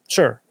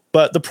 sure.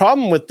 But the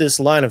problem with this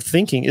line of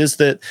thinking is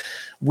that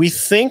we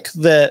think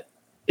that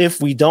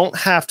if we don't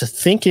have to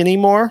think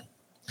anymore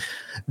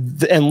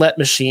and let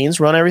machines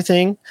run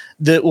everything,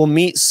 that we'll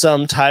meet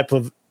some type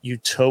of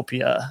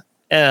utopia.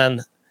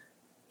 And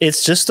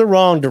it's just the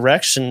wrong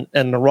direction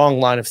and the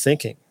wrong line of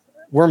thinking.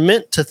 We're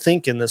meant to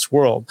think in this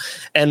world,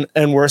 and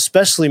we're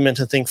especially meant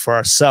to think for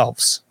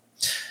ourselves.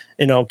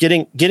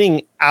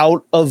 Getting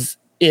out of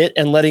it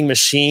and letting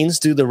machines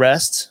do the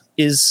rest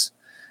is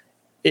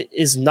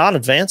not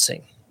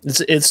advancing.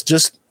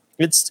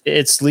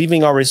 It's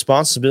leaving our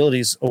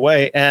responsibilities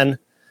away. And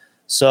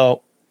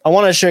so I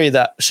want to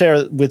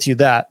share with you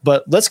that,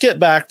 but let's get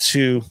back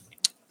to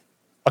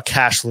a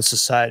cashless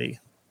society.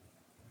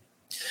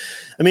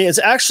 I mean, it's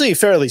actually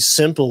fairly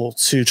simple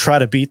to try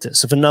to beat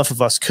this if enough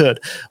of us could.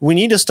 We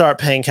need to start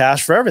paying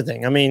cash for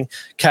everything. I mean,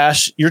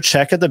 cash, your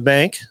check at the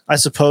bank, I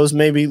suppose,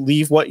 maybe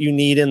leave what you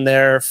need in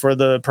there for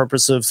the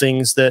purpose of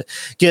things that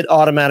get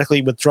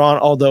automatically withdrawn,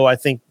 although I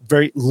think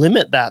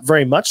limit that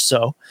very much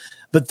so.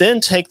 But then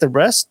take the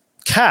rest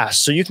cash,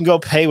 so you can go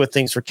pay with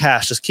things for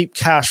cash. Just keep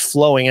cash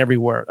flowing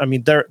everywhere. I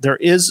mean, there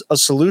is a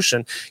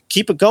solution.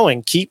 Keep it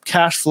going. Keep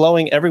cash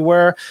flowing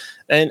everywhere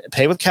and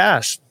pay with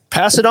cash.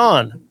 Pass it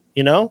on.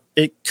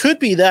 It could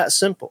be that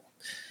simple.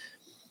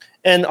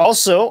 And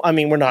also, I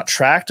mean, we're not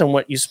tracked on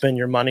what you spend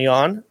your money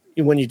on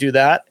when you do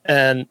that,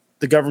 and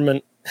the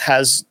government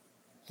has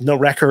no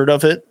record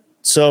of it.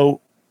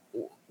 So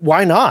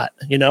why not?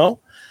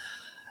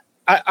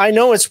 I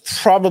know it's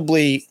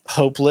probably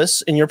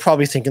hopeless, and you're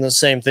probably thinking the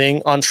same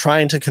thing on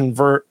trying to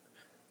convert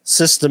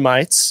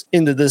systemites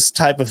into this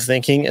type of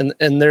thinking.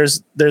 And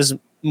there's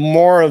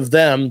more of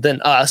them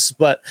than us,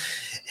 but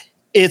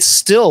it's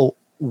still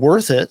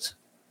worth it.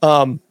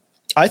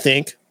 I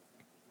think.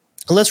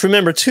 And let's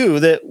remember too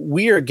that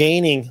we are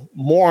gaining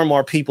more and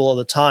more people all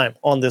the time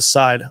on this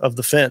side of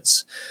the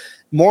fence.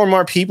 More and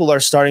more people are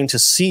starting to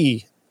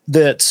see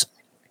that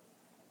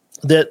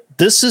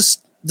this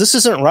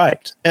isn't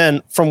right.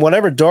 And from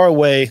whatever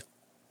doorway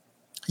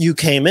you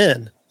came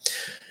in,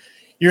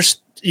 it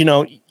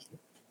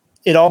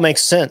all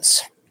makes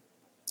sense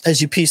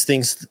as you piece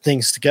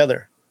things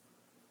together.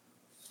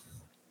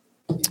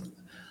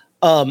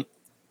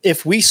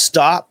 If we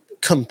stop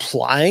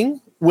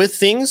complying with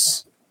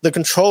things, the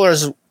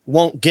controllers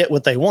won't get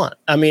what they want.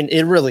 I mean,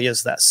 it really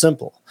is that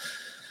simple.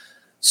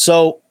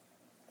 So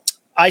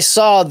I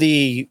saw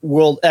the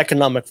World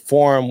Economic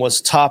Forum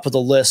was top of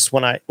the list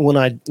when I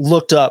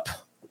looked up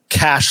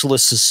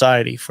cashless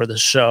society for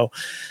this show.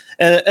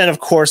 And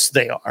of course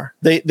they are.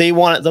 They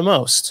want it the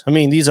most. I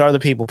mean, these are the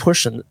people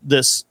pushing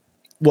this.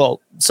 Well,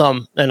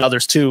 some and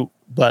others too,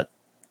 but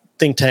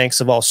think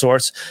tanks of all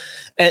sorts.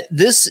 And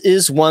this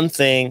is one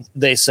thing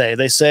they say.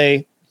 They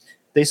say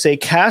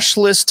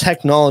cashless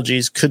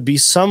technologies could be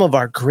some of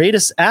our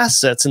greatest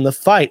assets in the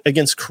fight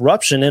against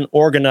corruption and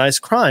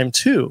organized crime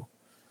too.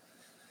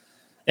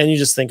 And you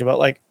just think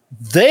about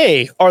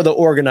they are the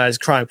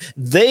organized crime.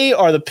 They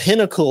are the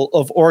pinnacle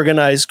of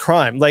organized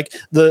crime. Like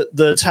the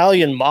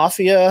Italian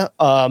mafia,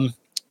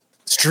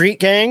 street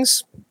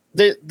gangs,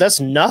 that's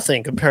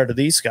nothing compared to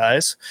these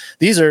guys.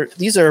 These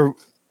are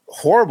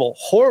horrible,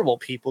 horrible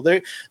people.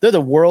 They're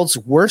the world's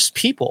worst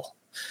people.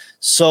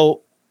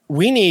 So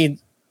we need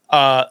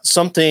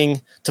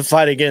something to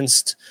fight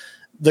against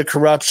the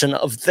corruption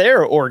of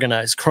their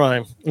organized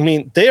crime. I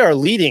mean, they are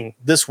leading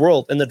this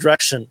world in the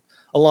direction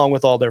along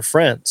with all their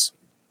friends.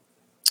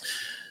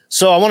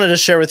 So I wanted to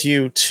share with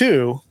you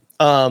too.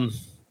 So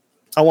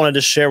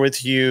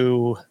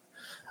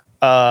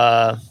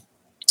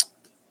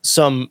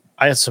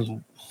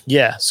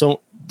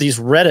these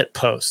Reddit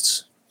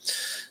posts.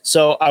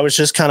 So I was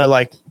just kind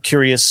of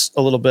curious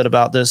a little bit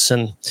about this.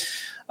 And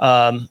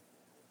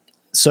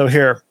so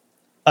here,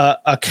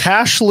 a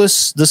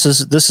cashless.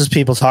 This is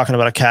people talking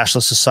about a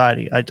cashless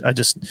society. I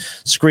just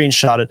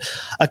screenshotted.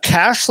 A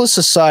cashless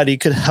society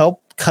could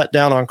help cut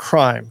down on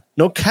crime.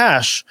 No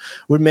cash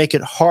would make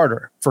it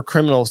harder for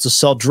criminals to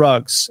sell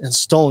drugs and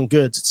stolen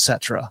goods,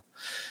 etc.,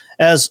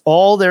 as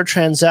all their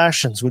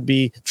transactions would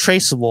be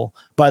traceable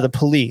by the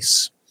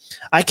police.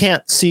 I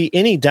can't see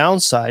any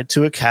downside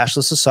to a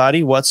cashless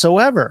society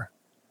whatsoever.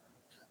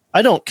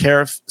 I don't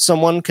care if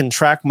someone can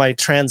track my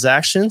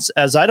transactions,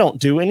 as I don't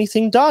do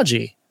anything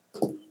dodgy.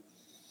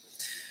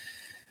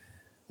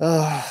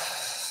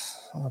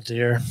 Oh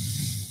dear.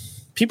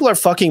 People are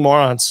fucking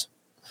morons.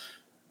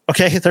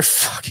 Okay, they're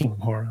fucking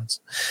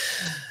morons.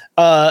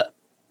 And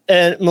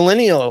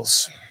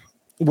millennials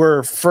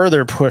were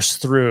further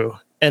pushed through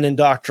and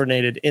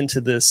indoctrinated into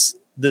this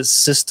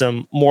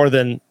system more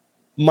than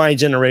my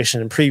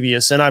generation and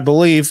previous. And I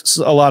believe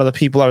a lot of the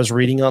people I was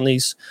reading on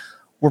these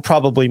were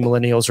probably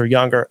millennials or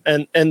younger.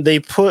 And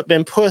they've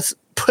been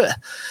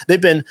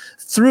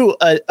through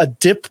a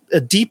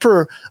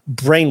deeper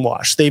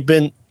brainwash. They've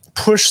been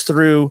pushed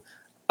through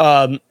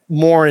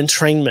more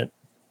entrainment.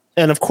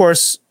 And of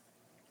course,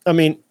 I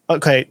mean,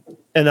 okay,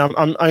 and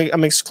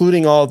I'm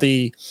excluding all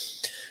the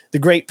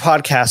great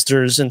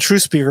podcasters and true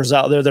speakers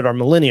out there that are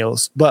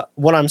millennials. But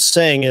what I'm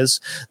saying is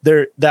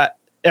that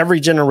every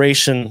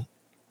generation,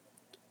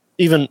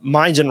 even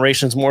my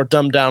generation, is more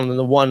dumbed down than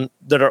the one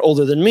that are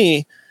older than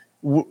me.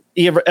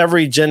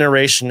 Every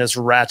generation is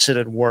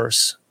ratcheted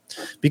worse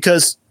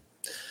because,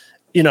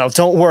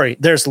 don't worry.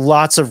 There's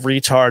lots of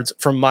retards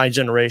from my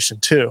generation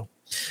too.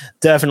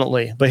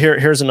 Definitely. But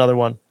here's another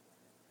one.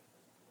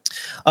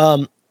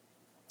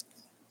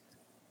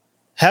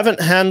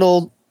 Haven't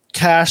handled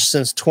cash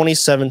since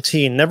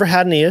 2017. Never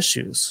had any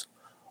issues.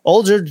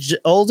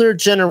 Older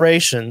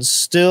generations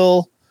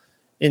still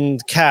in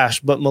cash,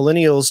 but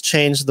millennials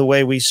changed the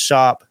way we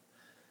shop,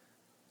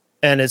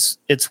 and it's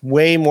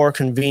way more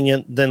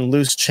convenient than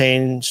loose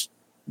change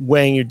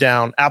weighing you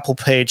down. Apple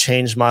Pay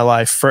changed my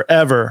life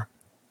forever.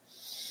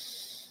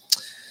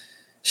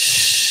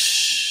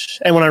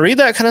 And when I read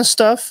that kind of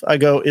stuff, I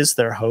go, is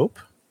there hope?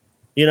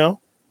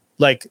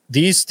 Like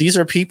these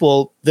are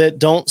people that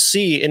don't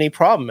see any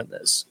problem in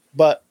this.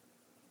 But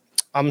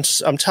I'm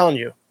telling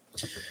you,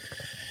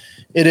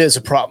 it is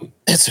a problem.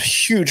 It's a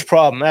huge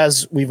problem,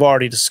 as we've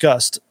already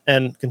discussed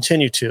and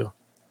continue to.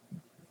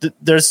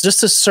 There's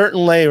just a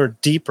certain layer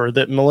deeper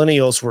that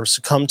millennials were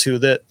succumb to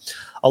that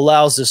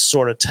allows this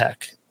sort of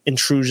tech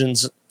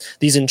intrusions,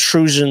 these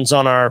intrusions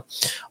on our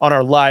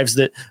lives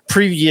that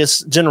previous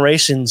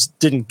generations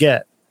didn't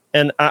get.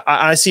 And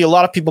I see a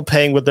lot of people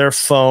paying with their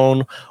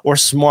phone or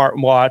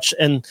smartwatch,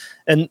 and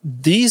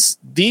these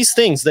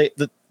things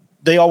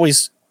they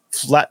always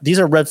these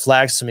are red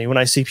flags to me when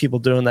I see people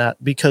doing that,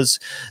 because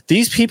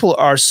these people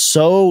are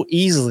so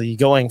easily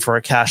going for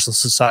a cashless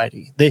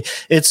society.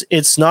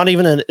 It's not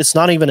even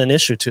an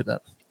issue to them,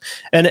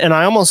 and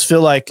I almost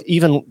feel like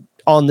even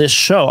on this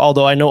show,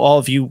 although I know all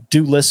of you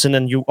do listen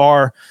and you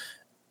are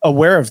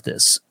aware of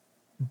this,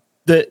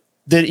 that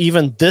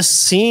even this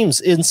seems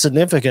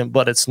insignificant,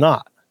 but it's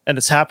not. And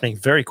it's happening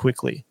very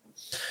quickly.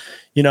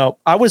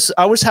 I was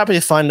happy to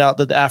find out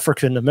that the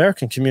African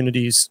American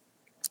communities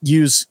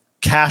use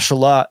cash a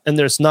lot, and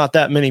there's not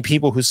that many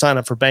people who sign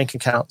up for bank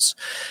accounts.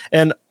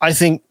 And I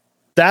think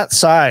that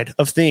side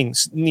of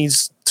things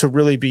needs to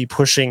really be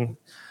pushing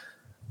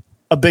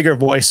a bigger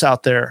voice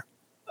out there,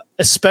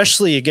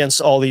 especially against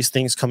all these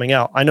things coming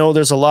out. I know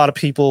there's a lot of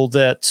people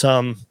that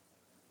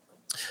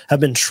have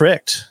been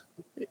tricked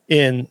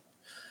in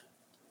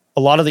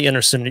a lot of the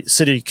inner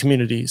city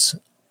communities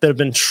that have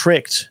been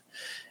tricked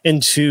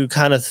into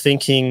kind of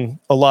thinking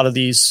a lot of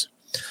these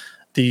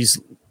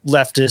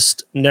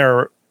leftist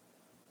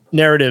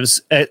narratives,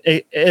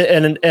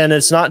 and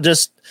it's not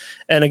just.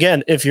 And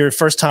again, if you're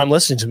first time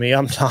listening to me,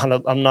 I'm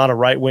not a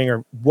right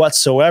winger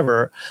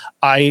whatsoever.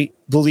 I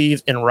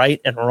believe in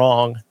right and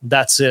wrong.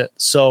 That's it.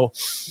 So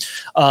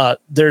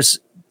there's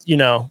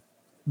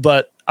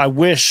but I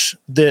wish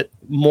that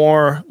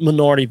more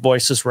minority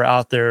voices were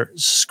out there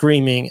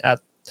screaming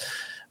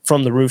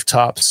from the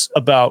rooftops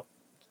about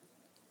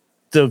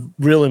the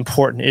real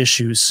important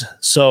issues.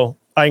 So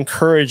I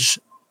encourage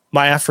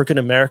my African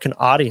American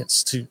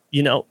audience to,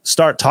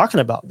 start talking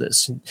about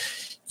this.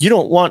 You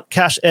don't want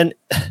cash, and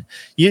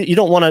you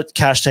don't want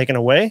cash taken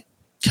away.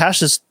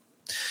 Cash is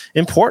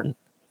important.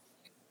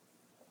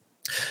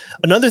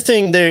 Another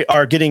thing they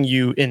are getting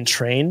you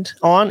entrained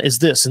on is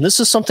this, and this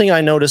is something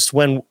I noticed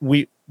when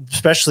we,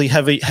 especially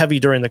heavy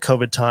during the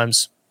COVID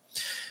times,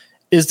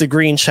 is the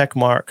green check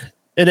mark.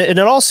 And it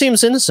all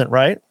seems innocent,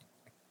 right?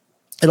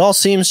 It all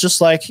seems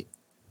just like,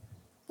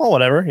 well,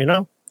 whatever,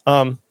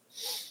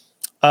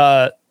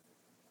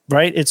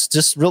 right? It's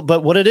just real.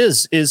 But what it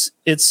is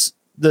it's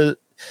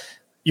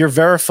you're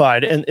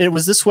verified. And it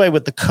was this way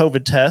with the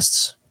COVID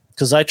tests,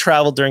 because I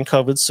traveled during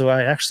COVID. So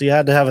I actually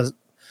had to have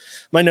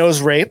my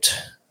nose raped.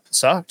 It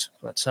sucked.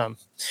 But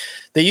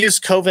they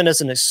used COVID as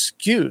an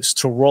excuse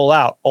to roll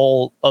out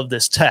all of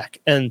this tech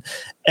and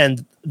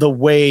the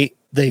way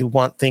they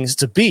want things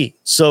to be.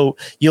 So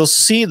you'll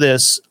see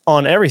this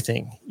on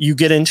everything. You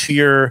get into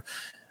your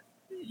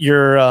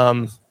your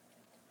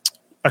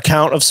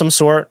account of some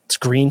sort, it's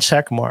green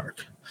check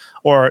mark.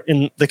 Or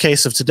in the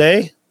case of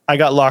today, I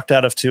got locked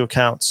out of 2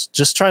 accounts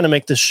just trying to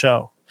make this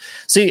show.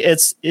 See,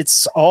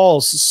 it's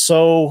all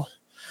so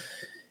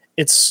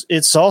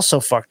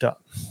fucked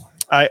up.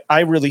 I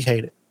really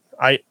hate it.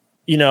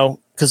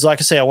 Because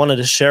like I say, I wanted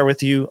to share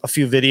with you a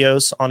few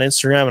videos on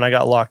Instagram, and I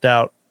got locked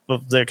out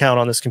of the account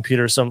on this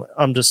computer. So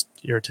I'm just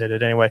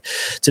irritated anyway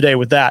today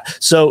with that.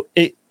 So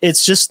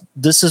it's just,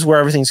 this is where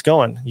everything's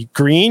going.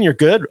 Green, you're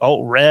good.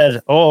 Oh,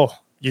 red. Oh,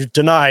 you're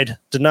denial.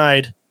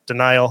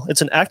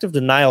 It's an active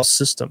denial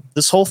system.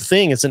 This whole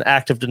thing is an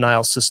active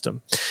denial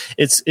system.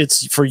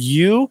 It's for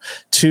you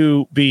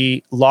to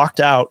be locked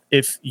out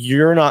if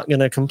you're not going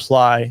to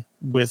comply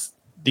with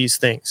these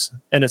things.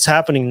 And it's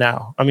happening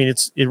now. I mean,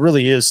 it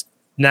really is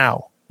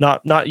now,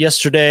 not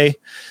yesterday,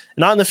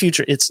 not in the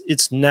future.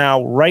 It's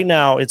now, right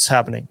now it's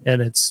happening,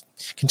 and it's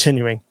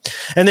continuing.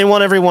 And they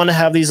want everyone to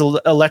have these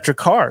electric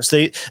cars.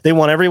 They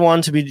want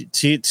everyone to be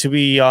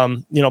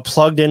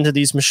plugged into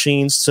these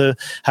machines to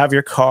have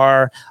your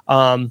car,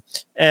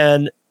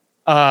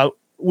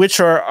 which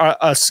are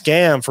a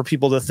scam for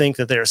people to think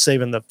that they're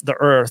saving the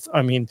earth.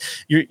 I mean,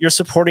 you're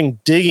supporting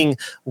digging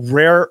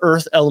rare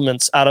earth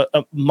elements out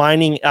of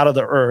mining out of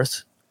the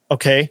earth,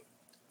 okay,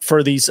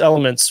 for these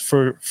elements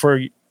for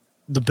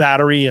the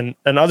battery and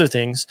other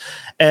things,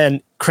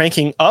 and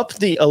cranking up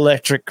the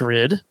electric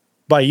grid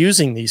by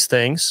using these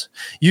things,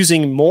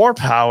 using more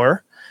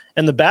power.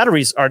 And the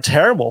batteries are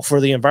terrible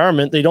for the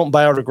environment. They don't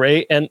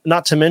biodegrade, and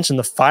not to mention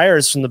the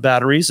fires from the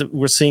batteries.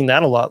 We're seeing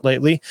that a lot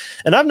lately.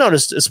 And I've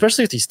noticed,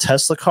 especially with these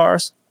Tesla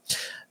cars,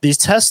 it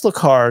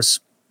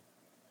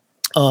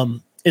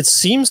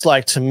seems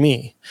like to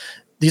me,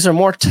 these are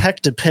more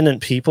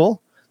tech-dependent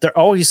people. They're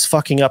always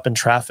fucking up in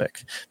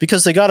traffic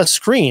because they got a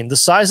screen the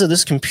size of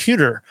this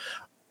computer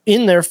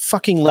in their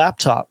fucking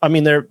laptop. I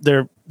mean, their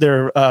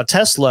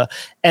Tesla,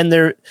 and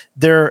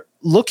they're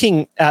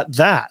looking at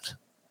that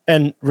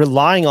and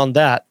relying on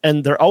that,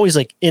 and they're always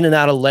like in and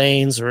out of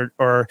lanes,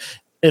 or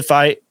if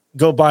I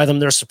go by them,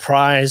 they're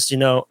surprised.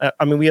 I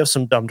mean, we have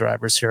some dumb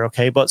drivers here,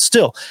 okay, but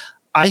still,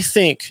 I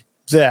think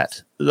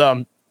that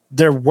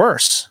they're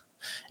worse.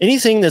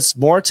 Anything that's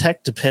more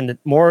tech dependent,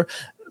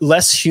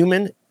 less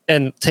human,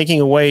 and taking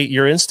away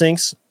your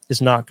instincts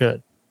is not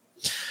good.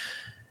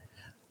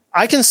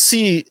 I can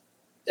see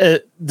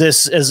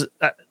this as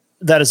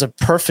that is a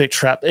perfect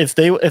trap. If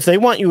they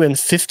want you in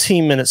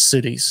 15-minute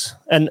cities,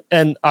 and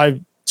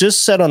I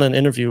just said on an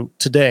interview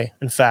today,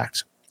 in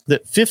fact,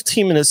 that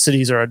 15-minute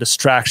cities are a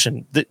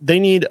distraction. They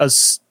need a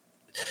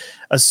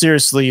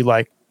seriously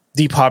like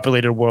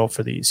depopulated world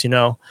for these,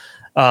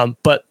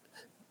 but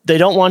they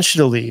don't want you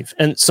to leave,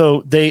 and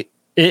so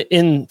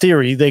in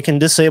theory, they can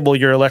disable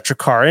your electric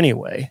car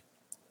anyway,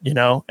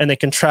 and they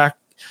can track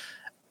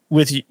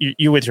with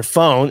you with your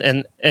phone,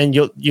 and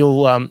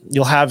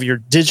you'll have your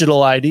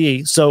digital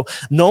ID. So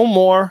no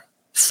more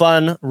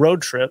fun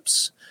road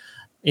trips,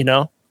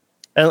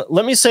 And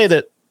let me say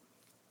that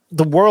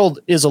the world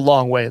is a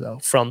long way though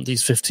from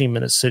these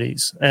 15-minute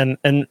cities, and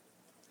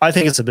I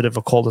think it's a bit of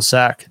a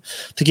cul-de-sac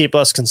to keep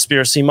us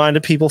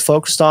conspiracy-minded people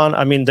focused on.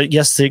 I mean,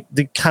 yes,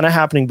 they're kind of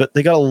happening, but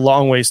they got a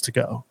long ways to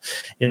go,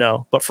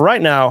 But for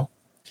right now,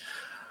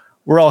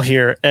 we're all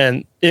here,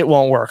 and it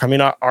won't work. I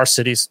mean, our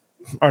cities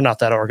are not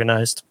that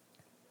organized.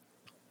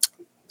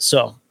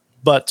 So,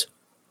 but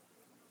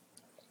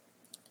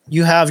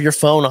you have your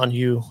phone on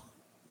you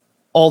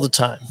all the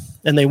time,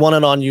 and they want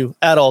it on you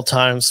at all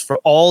times for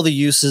all the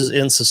uses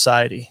in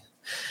society.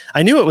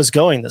 I knew it was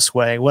going this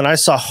way when I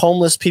saw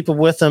homeless people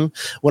with them,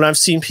 when I've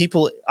seen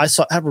people, I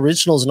saw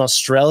Aboriginals in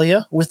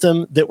Australia with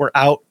them that were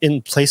out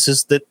in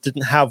places that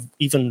didn't have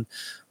even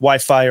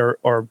Wi-Fi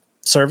or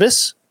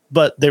service,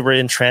 but they were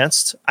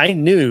entranced. I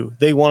knew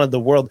they wanted the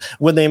world.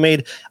 When they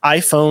made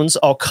iPhones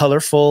all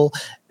colorful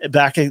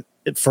back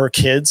for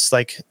kids,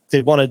 like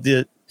they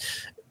wanted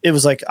it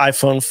was like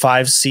iPhone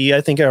 5C,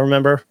 I think I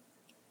remember.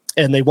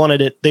 And they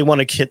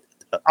wanted kid,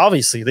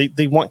 obviously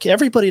they want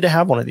everybody to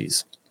have one of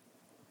these.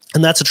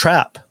 And that's a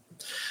trap.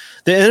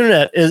 The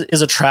internet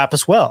is a trap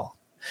as well.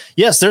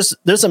 Yes,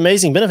 there's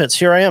amazing benefits.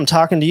 Here I am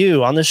talking to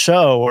you on this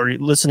show, or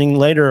listening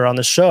later on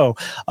the show.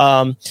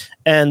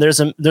 And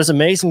there's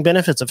amazing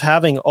benefits of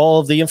having all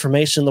of the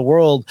information in the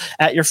world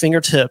at your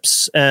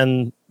fingertips.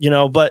 And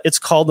but it's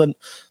called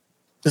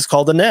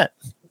the net.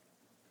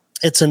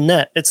 It's a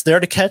net. It's there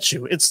to catch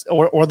you. It's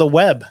or the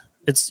web.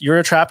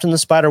 You're trapped in the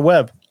spider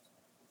web.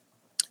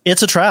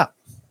 It's a trap.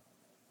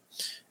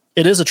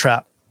 It is a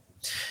trap.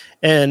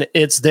 And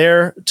it's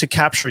there to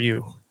capture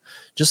you.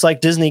 Just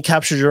like Disney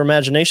captured your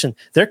imagination,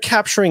 they're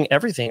capturing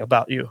everything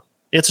about you.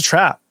 It's a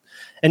trap.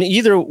 And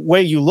either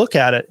way you look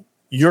at it,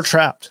 you're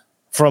trapped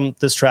from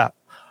this trap.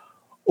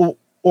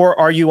 Or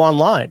are you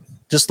online?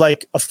 Just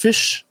like a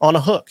fish on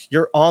a hook.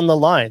 You're on the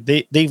line.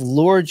 They've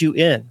lured you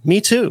in. Me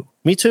too.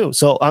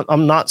 So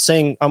I'm not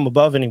saying I'm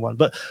above anyone,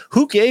 but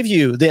who gave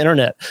you the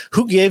internet?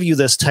 Who gave you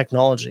this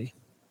technology?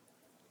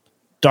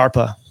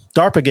 DARPA.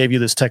 DARPA gave you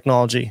this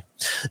technology.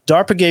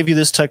 DARPA gave you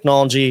this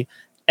technology,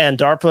 and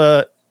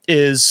DARPA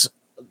is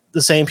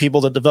the same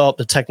people that developed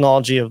the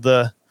technology of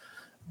the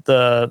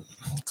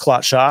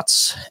clot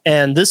shots,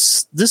 and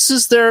this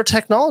is their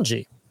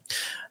technology.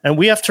 And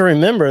we have to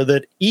remember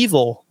that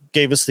evil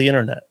gave us the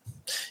internet.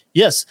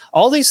 Yes,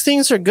 all these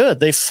things are good.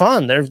 They're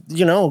fun. They're,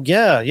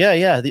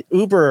 the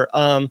Uber,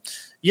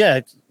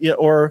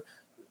 or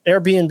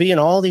Airbnb and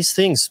all these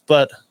things.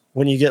 But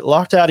when you get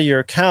locked out of your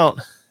account,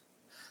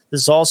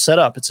 this is all set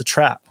up. It's a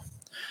trap.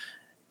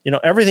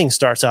 Everything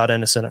starts out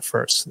innocent at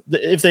first.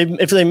 If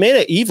they made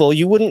it evil,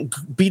 you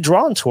wouldn't be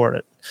drawn toward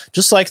it.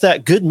 Just like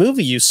that good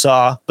movie you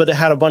saw, but it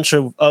had a bunch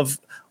of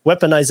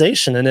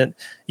weaponization in it.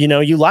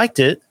 You liked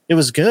it. It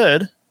was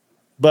good,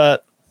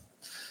 but,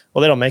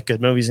 well, they don't make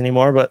good movies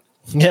anymore, but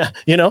yeah,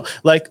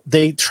 like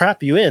they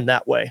trap you in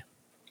that way.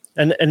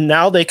 And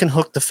now they can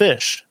hook the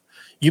fish.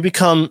 You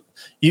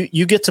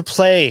get to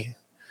play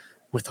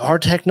with our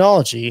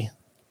technology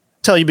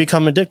till you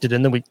become addicted,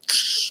 and then we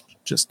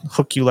just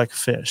hook you like a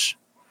fish.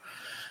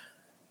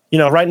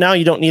 Right now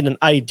you don't need an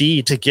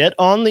ID to get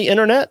on the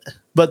internet,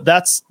 but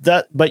that's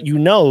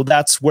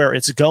where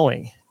it's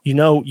going.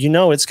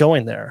 It's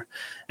going there.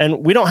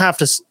 And we don't have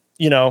to,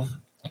 we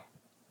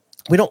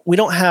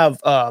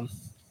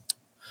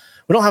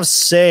don't have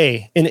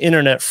say in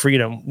internet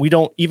freedom. We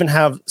don't even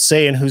have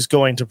say in who's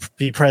going to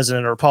be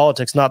president or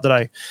politics. Not that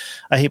I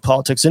hate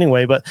politics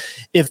anyway, but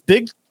if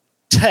big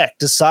tech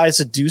decides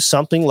to do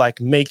something like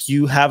make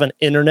you have an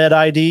internet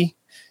ID,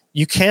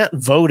 you can't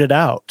vote it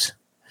out.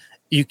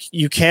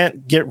 You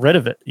can't get rid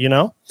of it.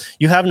 You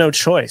have no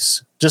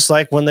choice. Just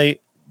like when they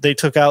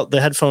took out the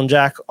headphone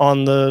jack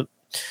on the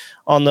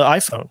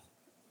iPhone,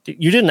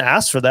 you didn't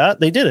ask for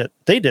that. They did it.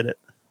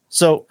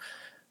 So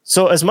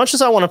as much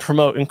as I want to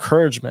promote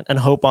encouragement and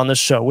hope on this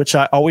show, which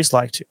I always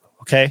like to,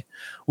 okay,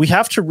 we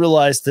have to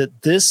realize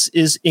that this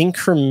is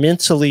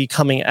incrementally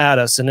coming at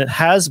us, and it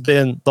has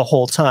been the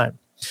whole time.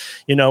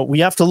 We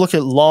have to look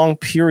at long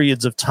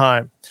periods of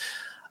time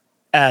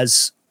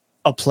as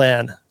a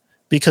plan,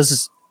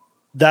 because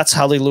that's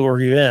how they lure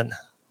you in.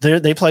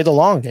 They play the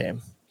long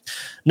game.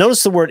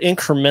 Notice the word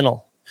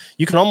incremental.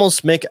 You can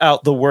almost make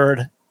out the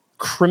word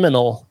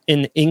criminal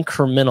in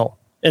incremental.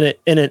 That's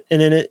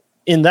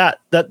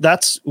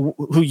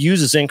who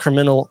uses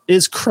incremental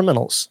is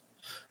criminals,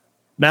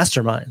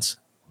 masterminds.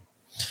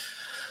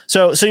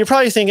 So you're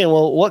probably thinking,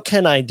 well, what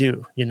can I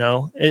do?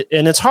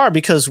 And it's hard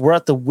because we're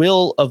at the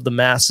will of the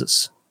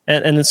masses,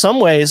 and in some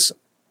ways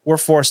we're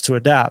forced to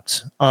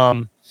adapt.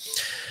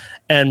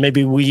 And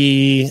maybe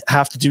we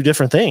have to do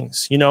different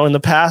things. In the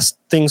past,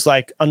 things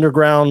like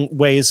underground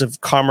ways of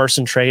commerce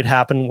and trade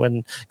happened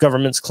when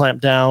governments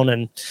clamped down,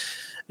 and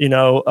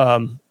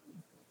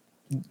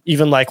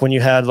even like when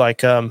you had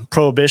like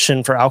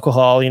prohibition for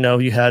alcohol,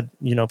 you had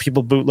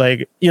people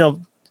bootleg,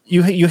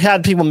 you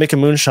had people making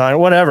moonshine or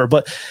whatever.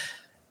 But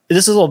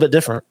this is a little bit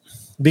different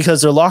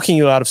because they're locking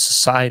you out of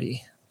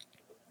society.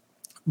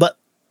 But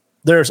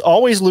there's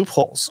always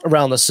loopholes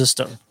around the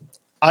system.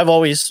 I've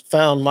always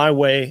found my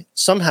way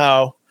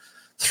somehow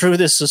through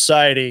this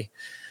society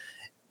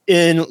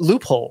in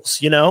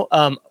loopholes.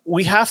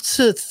 We have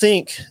to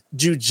think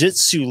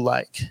jujitsu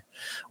like.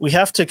 We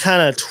have to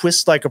kind of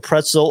twist like a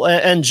pretzel,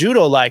 and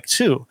judo like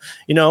too.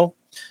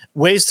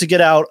 Ways to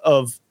get out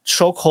of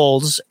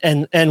chokeholds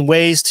and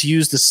ways to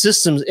use the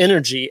system's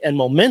energy and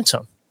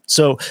momentum.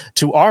 So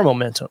to our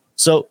momentum.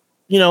 So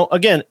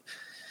again,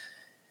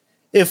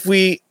 if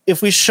we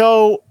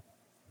show.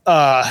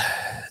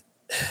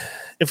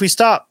 If we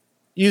stop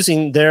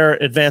using their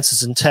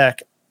advances in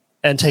tech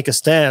and take a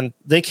stand,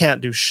 they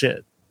can't do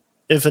shit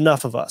if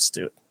enough of us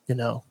do it,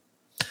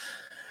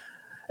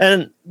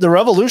 And the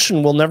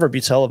revolution will never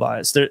be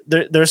televised.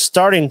 They're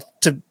starting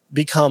to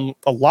become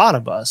a lot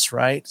of us,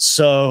 right?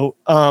 So,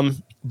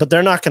 but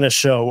they're not going to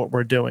show what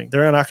we're doing.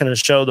 They're not going to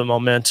show the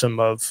momentum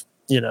of,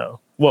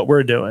 what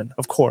we're doing,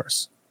 of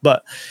course.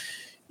 But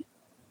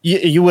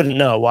you wouldn't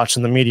know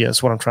watching the media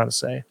is what I'm trying to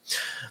say.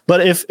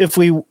 But if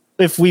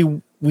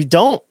we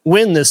don't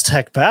win this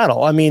tech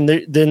battle, I mean,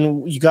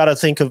 then you got to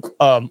think of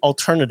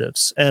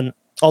alternatives. And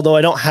although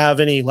I don't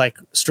have any like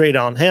straight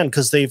on hand,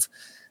 because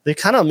they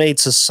kind of made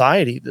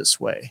society this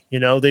way.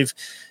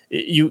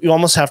 You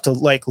almost have to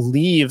like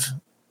leave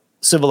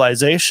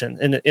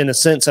civilization in a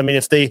sense. I mean,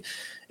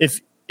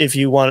 if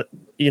you want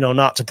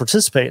not to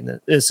participate in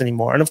this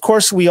anymore, and of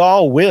course we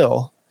all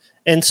will,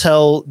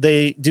 until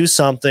they do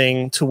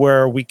something to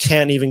where we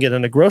can't even get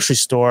in a grocery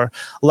store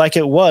like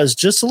it was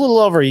just a little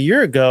over a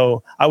year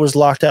ago. I was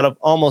locked out of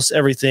almost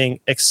everything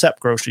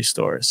except grocery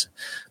stores.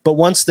 But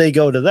once they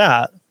go to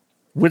that,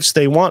 which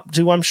they want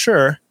to, I'm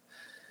sure,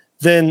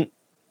 then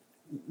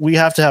we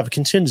have to have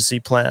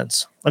contingency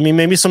plans. I mean,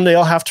 maybe someday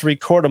I'll have to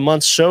record a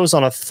month's shows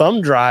on a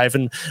thumb drive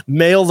and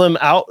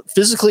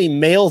physically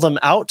mail them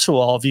out to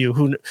all of you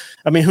who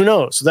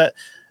knows that.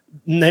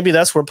 Maybe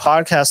that's where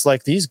podcasts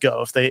like these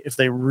go if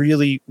they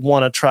really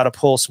want to try to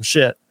pull some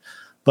shit.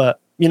 But,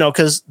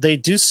 because they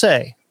do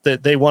say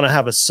that they want to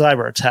have a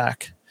cyber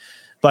attack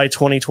by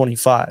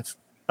 2025.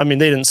 I mean,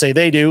 they didn't say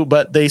they do,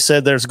 but they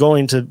said there's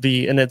going to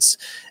be, and it's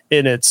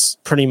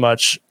pretty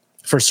much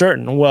for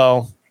certain.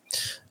 Well,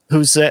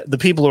 the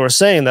people who are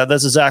saying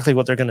that's exactly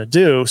what they're going to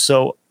do.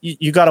 So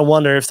you got to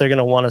wonder if they're going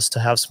to want us to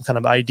have some kind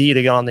of ID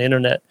to get on the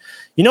internet.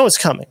 It's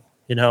coming.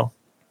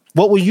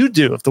 What will you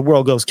do if the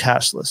world goes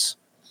cashless?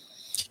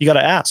 You got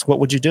to ask, what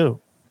would you do?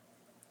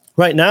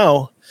 Right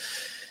now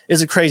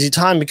is a crazy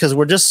time because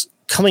we're just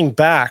coming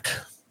back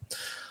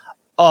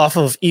off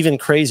of even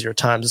crazier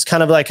times. It's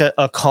kind of like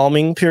a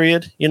calming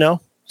period,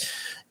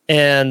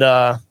 and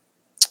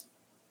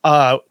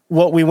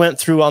what we went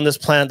through on this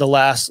planet the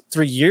last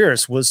 3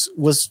 years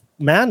was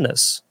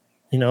madness.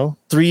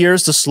 3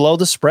 years to slow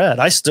the spread.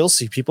 I still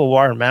see people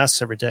wearing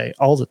masks every day,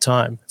 all the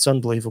time. It's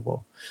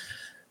unbelievable.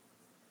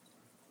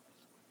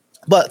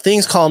 But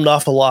things calmed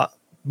off a lot,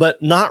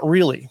 but not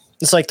really.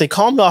 It's like they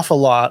calmed off a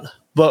lot,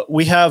 but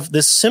we have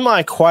this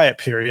semi-quiet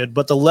period,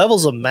 but the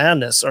levels of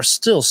madness are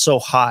still so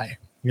high,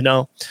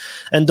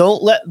 And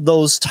don't let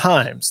these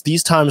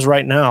times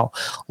right now,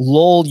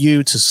 lull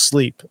you to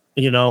sleep,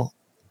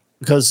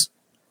 because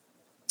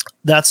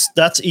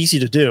that's easy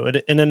to do.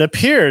 And it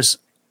appears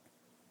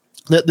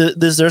that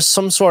there's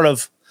some sort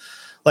of,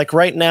 like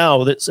right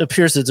now, it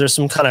appears that there's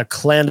some kind of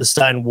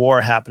clandestine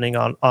war happening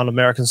on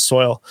American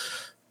soil.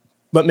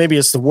 But maybe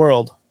it's the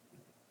world,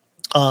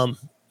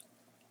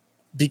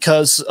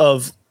 because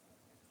of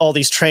all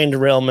these train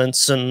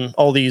derailments and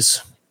all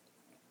these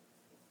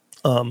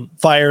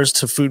fires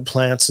to food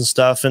plants and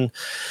stuff. And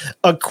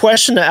a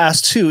question to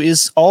ask too,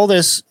 is all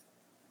this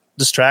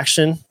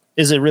distraction,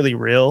 is it really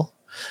real?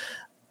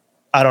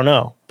 I don't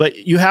know.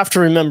 But you have to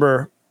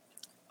remember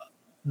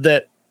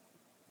that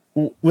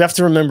we have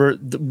to remember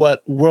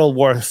what World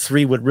War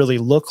III would really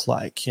look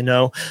like,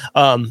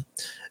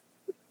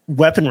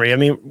 weaponry. I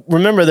mean,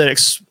 remember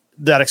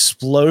that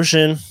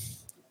explosion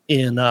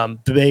in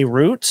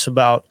Beirut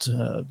about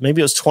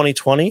maybe it was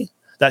 2020,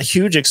 that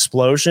huge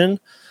explosion,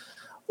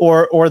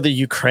 or the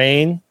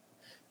Ukraine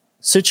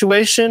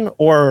situation,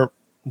 or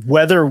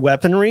weather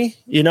weaponry,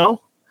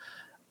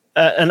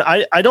 and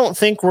I don't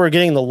think we're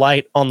getting the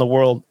light on the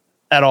world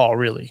at all,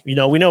 really. We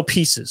know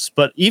pieces,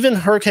 but even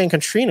Hurricane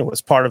Katrina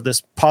was part of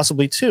this,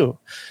 possibly too,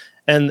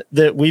 and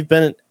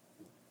that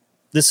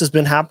this has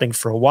been happening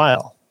for a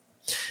while.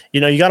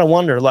 You got to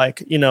wonder,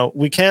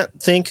 we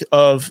can't think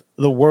of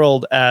the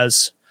world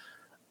as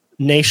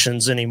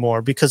nations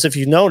anymore, because if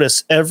you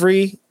notice,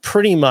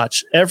 pretty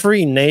much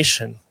every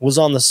nation was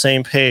on the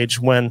same page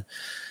when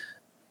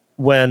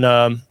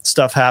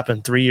stuff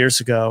happened 3 years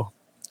ago,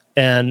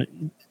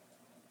 and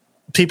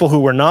people who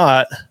were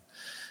not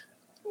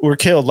were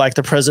killed. Like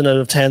the president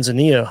of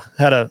Tanzania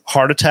had a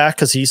heart attack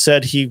because he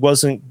said he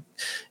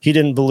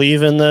didn't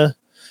believe in the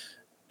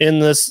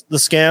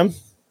scam,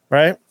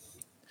 right?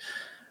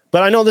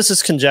 But I know this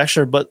is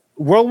conjecture, but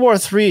World War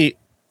III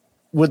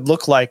would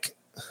look like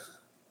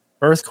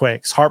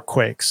earthquakes,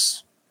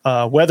 harpquakes,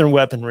 weather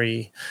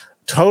weaponry,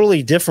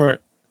 totally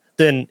different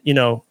than,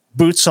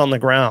 boots on the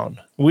ground.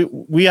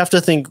 We have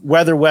to think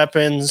weather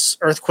weapons,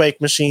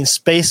 earthquake machines,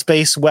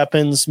 space-based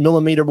weapons,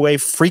 millimeter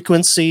wave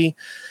frequency.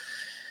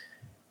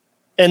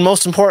 And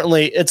most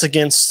importantly, it's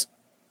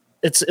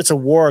a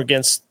war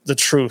against the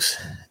truth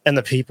and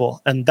the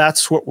people. And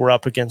that's what we're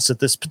up against at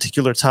this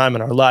particular time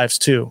in our lives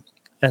too.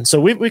 And so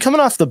we're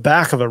coming off the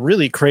back of a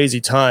really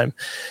crazy time,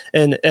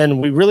 and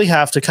we really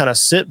have to kind of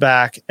sit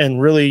back and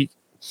really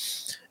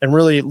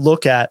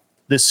look at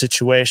this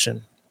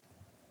situation.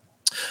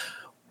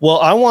 Well,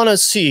 I want to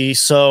see.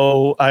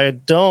 So I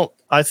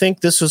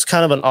think this was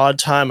kind of an odd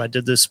time I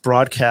did this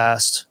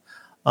broadcast,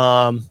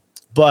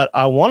 but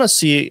I want to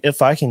see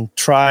if I can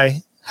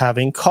try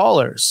having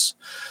callers.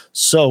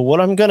 So what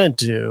I'm going to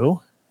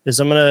do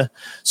is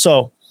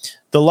so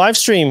the live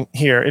stream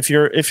here, if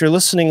you're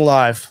listening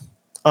live,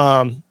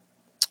 I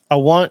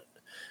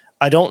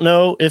don't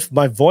know if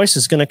my voice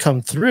is going to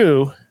come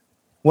through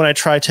when I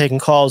try taking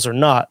calls or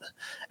not.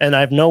 And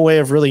I have no way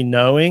of really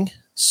knowing.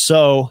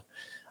 So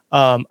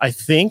I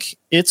think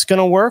it's going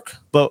to work,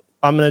 but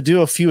I'm going to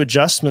do a few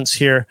adjustments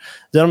here.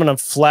 Then I'm going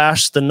to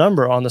flash the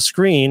number on the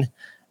screen,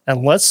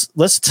 and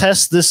let's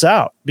test this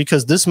out,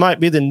 because this might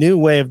be the new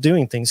way of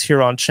doing things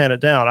here on Chant It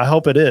Down. I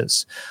hope it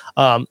is.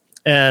 Let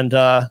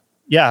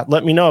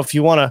me know if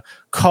you want to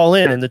call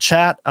in the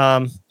chat.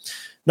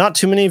 Not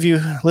too many of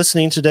you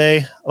listening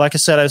today. Like I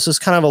said, it's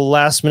just kind of a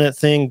last minute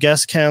thing.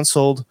 Guest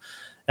canceled,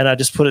 and I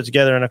just put it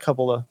together in a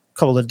couple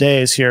of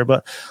days here.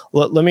 But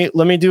let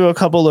me do a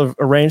couple of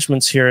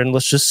arrangements here, and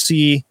let's just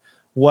see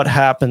what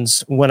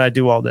happens when I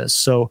do all this.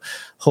 So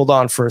hold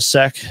on for a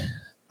sec,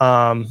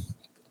 and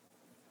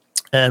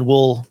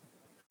we'll.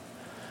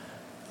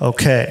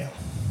 Okay.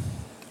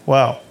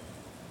 Wow.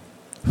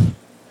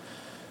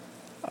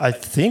 I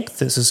think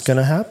this is going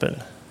to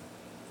happen.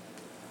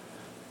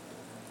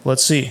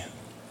 Let's see.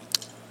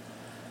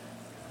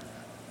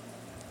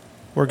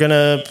 We're going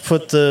to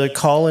put the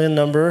call-in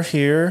number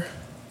here.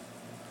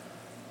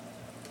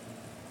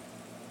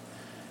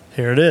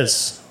 Here it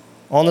is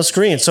on the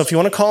screen. So if you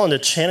want to call in to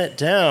Chant It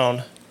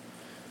Down,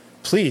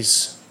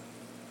 please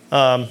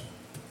call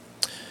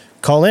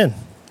in,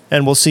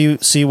 and we'll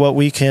see what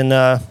we can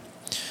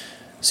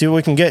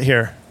get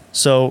here.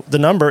 So the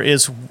number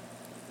is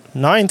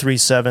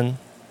 937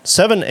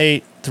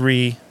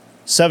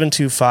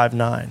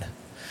 783-7259.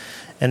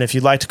 And if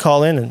you'd like to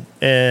call in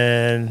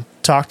and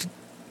talk,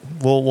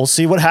 we'll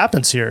see what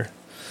happens here.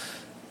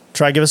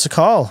 Try give us a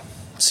call.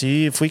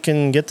 See if we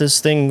can get this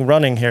thing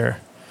running here.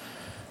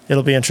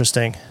 It'll be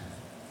interesting,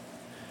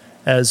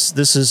 as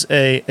this is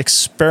a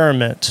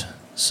experiment.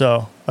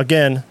 So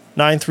again,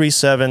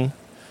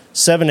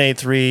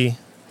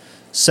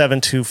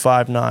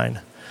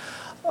 937-783-7259.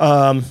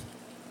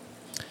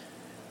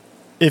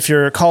 If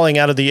you're calling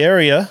out of the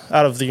area,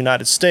 out of the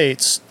United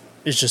States,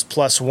 it's just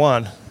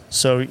 +1.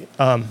 So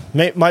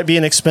might be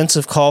an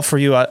expensive call for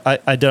you.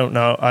 I don't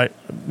know.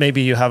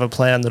 Maybe you have a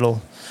plan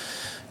that'll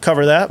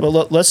cover that.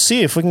 But let's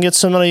see if we can get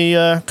somebody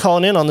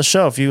calling in on the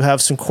show. If you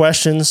have some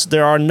questions,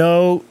 there are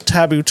no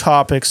taboo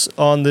topics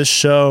on this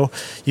show.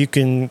 We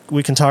can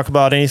talk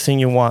about anything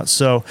you want.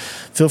 So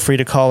feel free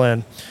to call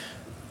in.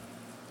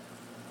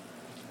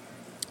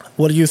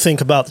 What do you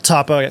think about the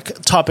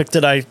topic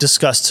that I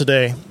discussed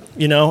today?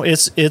 You know,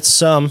 it's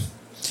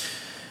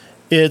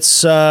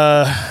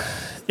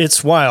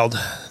wild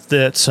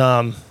that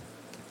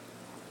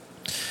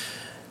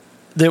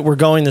that we're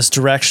going this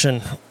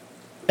direction,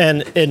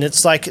 and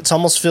it's like it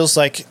almost feels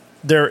like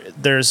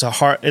there's no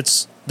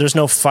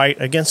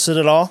fight against it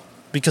at all,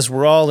 because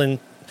we're all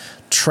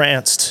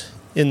entranced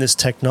in this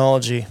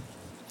technology.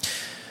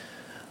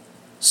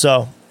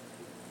 So,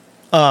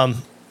 I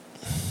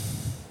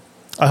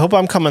hope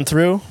I'm coming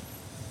through.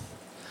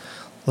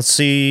 Let's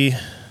see.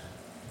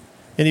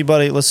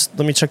 Anybody? Let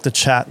me check the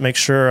chat. Make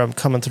sure I'm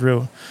coming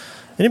through.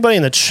 Anybody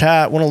in the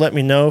chat want to let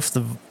me know if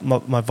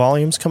my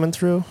volume's coming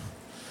through?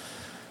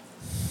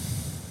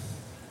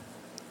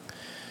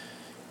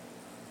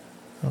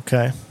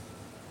 Okay.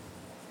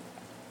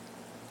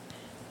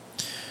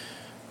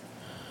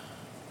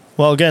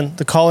 Well, again,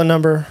 the call-in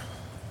number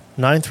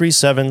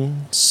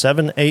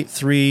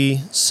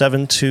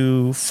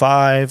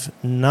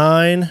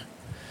 937-783-7259.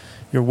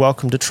 You're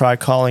welcome to try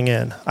calling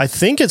in. I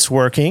think it's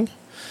working.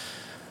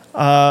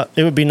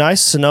 It would be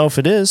nice to know if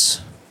it is.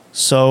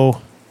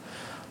 So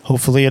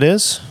hopefully it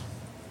is.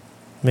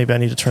 Maybe I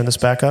need to turn this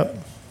back up.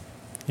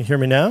 You hear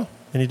me now?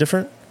 Any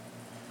different?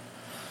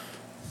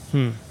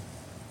 Yeah,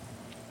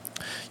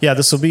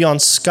 this will be on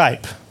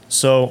Skype.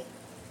 So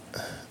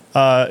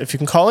if you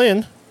can call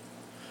in,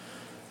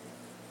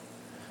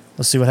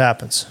 let's see what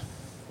happens.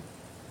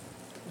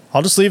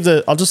 I'll just leave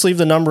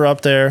the number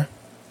up there,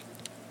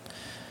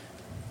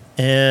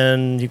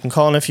 and you can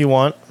call in if you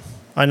want.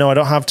 I know I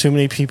don't have too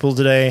many people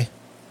today.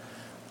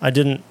 I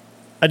didn't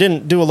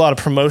do a lot of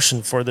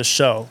promotion for this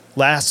show.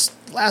 Last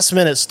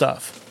minute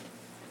stuff.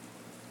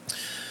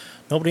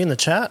 Nobody in the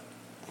chat?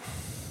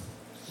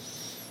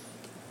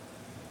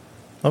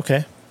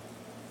 Okay.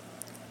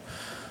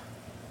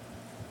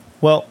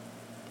 Well,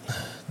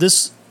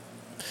 this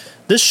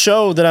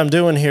show that I'm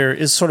doing here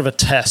is sort of a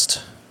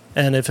test.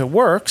 And if it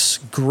works,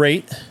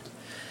 great.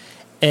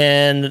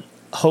 And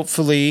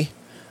hopefully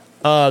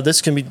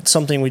this can be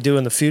something we do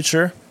in the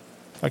future.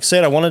 Like I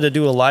said, I wanted to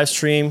do a live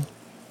stream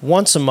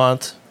once a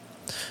month,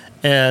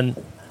 and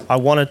I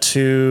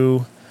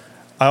also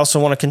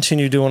want to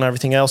continue doing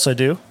everything else I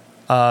do.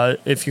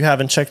 If you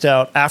haven't checked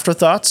out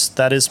Afterthoughts,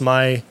 that is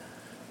my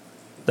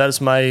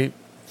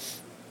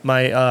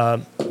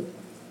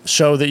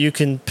show that you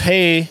can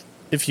pay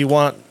if you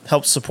want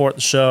help support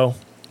the show.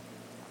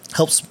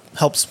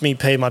 Helps me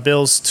pay my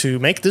bills to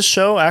make this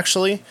show,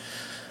 actually.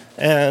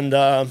 And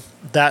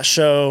that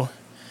show,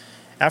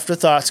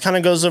 Afterthoughts, kind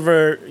of goes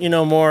over,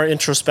 more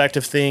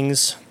introspective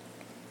things.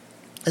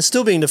 It's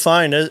still being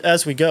defined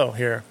as we go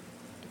here.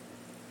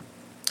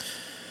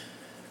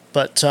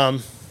 But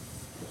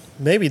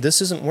maybe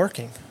this isn't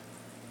working.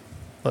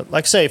 But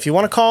like I say, if you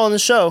want to call on the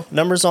show,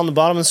 number's on the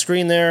bottom of the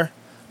screen there,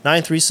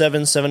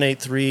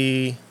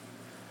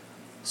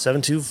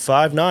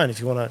 937-783-7259. If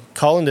you want to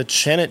call in to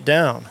chant it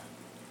down.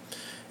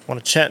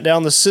 Want to chant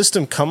down the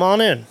system, come on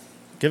in.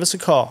 Give us a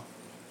call.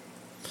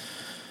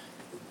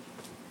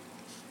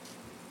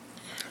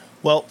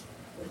 Well,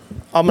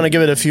 I'm going to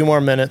give it a few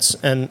more minutes,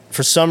 and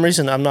for some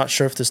reason, I'm not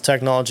sure if this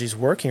technology is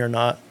working or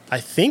not. I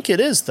think it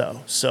is,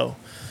 though. So,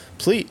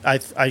 please,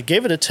 I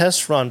gave it a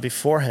test run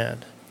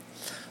beforehand.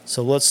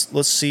 So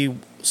let's see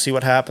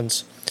what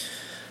happens.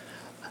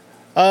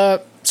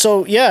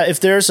 So yeah, if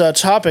there's a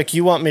topic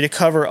you want me to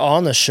cover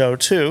on the show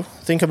too,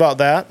 think about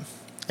that.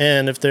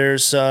 And if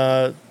there's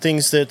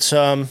things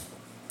that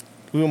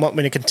we want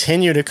me to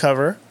continue to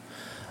cover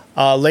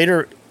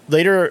later,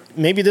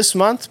 maybe this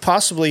month,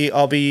 possibly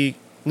I'll be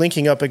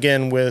linking up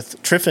again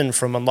with Triffin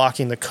from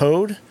Unlocking the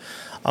Code.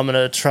 I'm going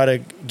to try to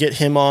get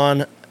him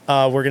on.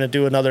 We're going to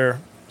do another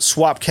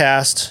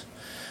Swapcast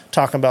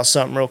talking about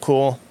something real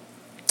cool.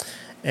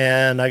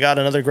 And I got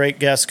another great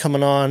guest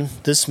coming on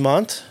this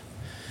month.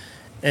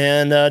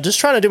 And just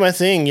trying to do my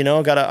thing,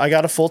 I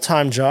got a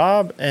full-time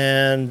job,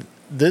 and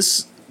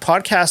this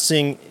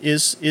podcasting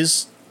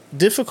is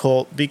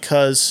difficult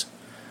because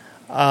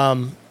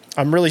I'm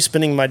really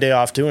spending my day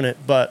off doing it,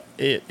 but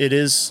it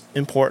is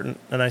important,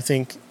 and I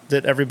think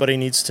that everybody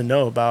needs to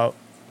know about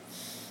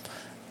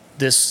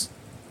this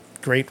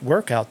great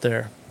work out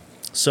there.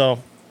 So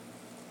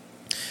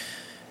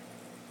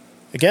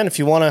Again, if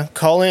you want to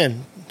call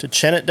in to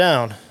Chin It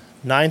Down,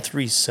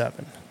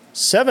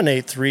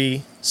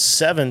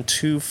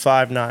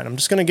 937-783-7259. I'm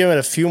just going to give it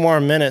a few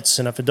more minutes,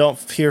 and if I don't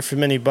hear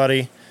from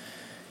anybody,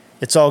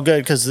 it's all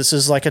good because this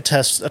is like a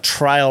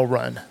trial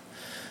run.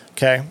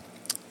 Okay?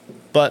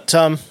 But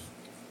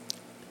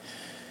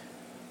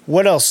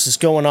what else is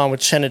going on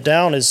with Chin It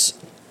Down is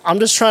I'm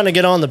just trying to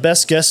get on the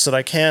best guests that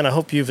I can. I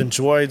hope you've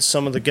enjoyed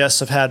some of the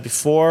guests I've had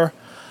before.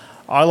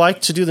 I like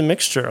to do the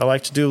mixture. I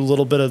like to do a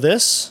little bit of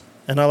this,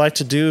 and I like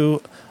to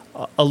do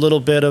a little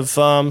bit of,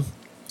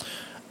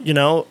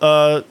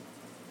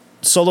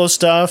 solo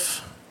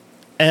stuff.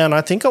 And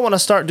I think I want to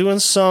start doing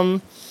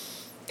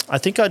I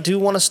do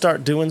want to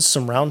start doing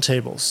some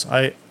roundtables.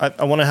 I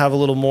want to have a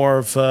little more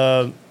of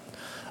a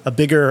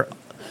bigger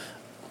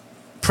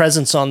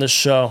presence on this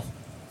show.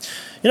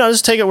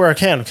 Just take it where I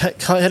can.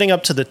 Heading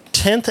up to the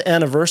 10th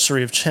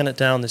anniversary of Chin It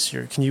Down this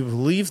year. Can you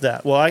believe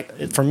that? Well,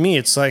 for me,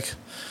 it's like,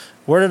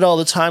 where did all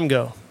the time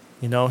go?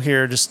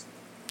 Here, just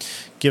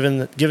giving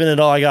it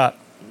all I got.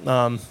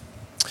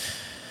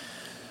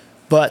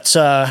 But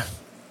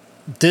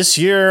this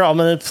year, I'm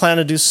going to plan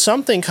to do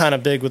something kind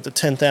of big with the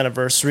 10th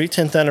anniversary.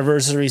 10th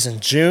anniversary is in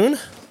June,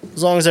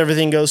 as long as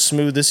everything goes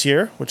smooth this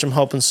year, which I'm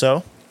hoping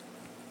so.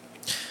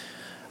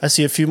 I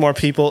see a few more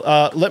people.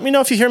 Let me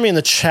know if you hear me in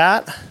the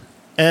chat.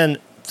 And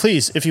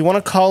please, if you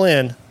want to call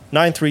in,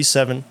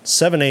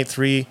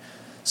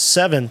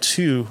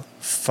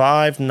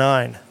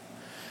 937-783-7259.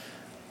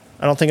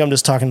 I don't think I'm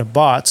just talking to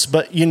bots,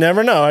 but you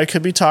never know. I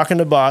could be talking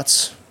to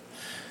bots.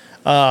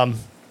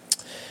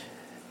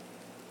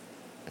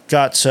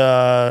 Got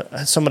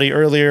somebody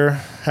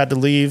earlier had to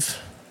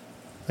leave,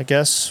 I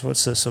guess.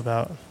 What's this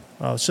about?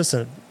 Oh, it's just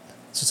an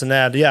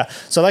ad. Yeah.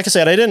 So like I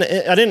said, I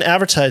didn't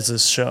advertise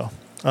this show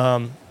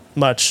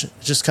much.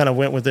 Just kind of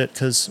went with it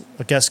because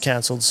a guest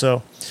canceled.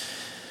 So,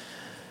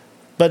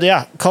 but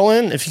yeah, call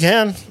in if you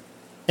can,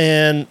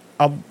 and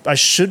I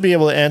should be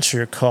able to answer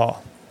your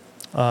call.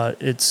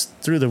 It's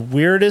through the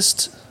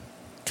weirdest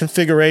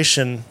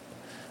configuration,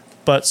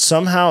 but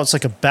somehow it's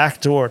like a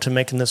back door to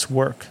making this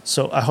work.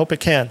 So I hope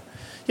it can.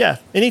 Yeah,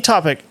 any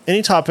topic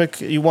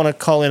you want to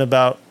call in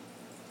about,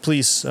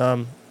 please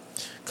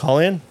call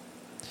in.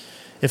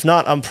 If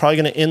not, I'm probably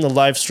going to end the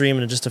live stream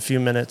in just a few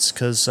minutes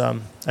because I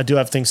do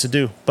have things to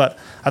do. But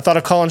I thought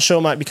a call-in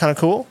show might be kind of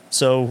cool,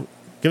 so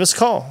give us a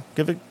call.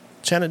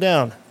 Chant it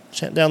down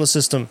the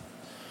system.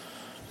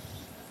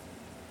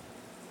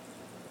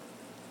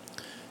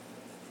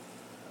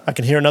 I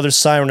can hear another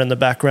siren in the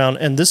background,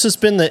 and this has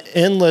been the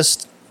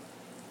endless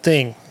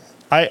thing.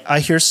 I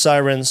hear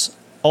sirens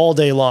all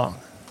day long.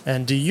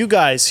 And do you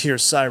guys hear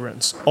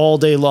sirens all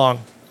day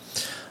long?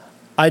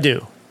 I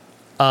do.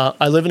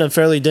 I live in a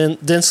fairly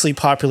densely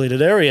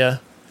populated area,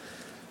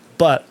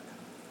 but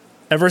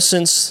ever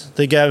since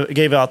they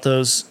gave out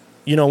those,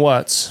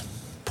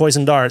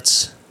 poison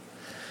darts,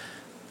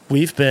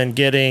 I've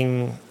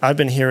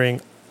been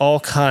hearing all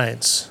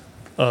kinds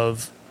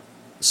of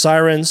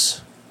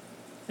sirens,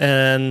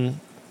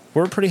 and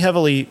we're a pretty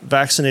heavily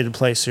vaccinated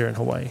place here in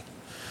Hawaii.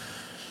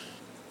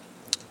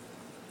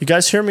 You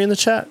guys hear me in the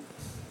chat?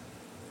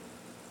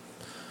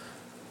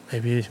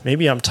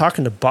 Maybe I'm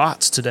talking to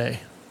bots today.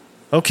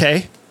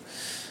 Okay.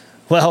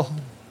 Well,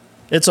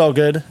 it's all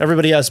good.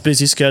 Everybody has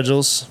busy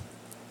schedules.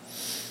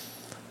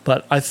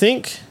 But I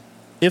think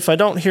if I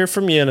don't hear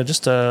from you in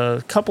just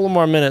a couple of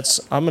more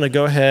minutes, I'm going to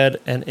go ahead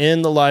and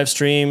end the live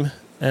stream,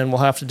 and we'll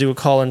have to do a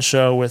call-in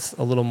show with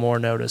a little more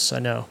notice. I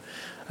know.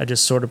 I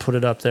just sort of put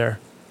it up there.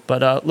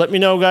 But let me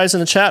know, guys, in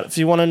the chat if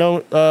you want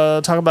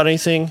to talk about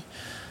anything,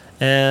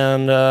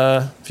 and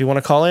if you want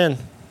to call in.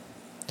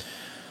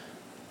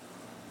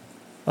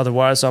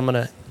 Otherwise, I'm going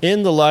to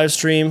end the live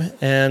stream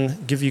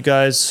and give you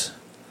guys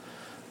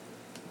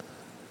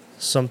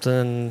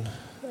something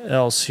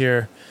else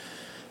here.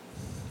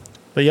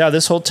 But yeah,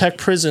 this whole tech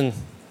prison,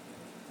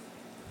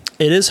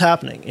 it is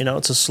happening.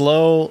 It's a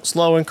slow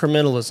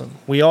incrementalism.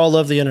 We all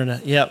love the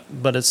internet. Yep,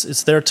 but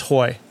it's their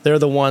toy. They're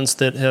the ones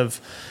that have,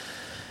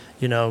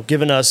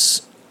 given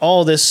us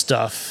all this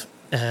stuff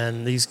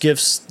and these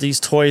gifts,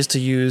 these toys to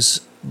use,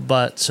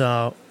 but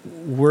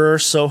we're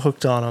so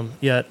hooked on them,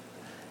 yet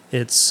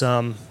it's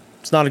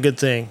not a good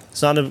thing.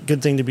 It's not a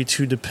good thing to be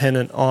too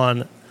dependent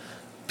on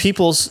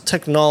people's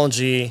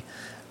technology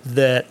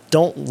that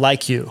don't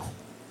like you.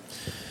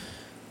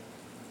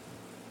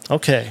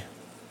 Okay.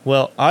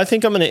 Well, I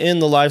think I'm going to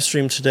end the live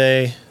stream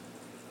today,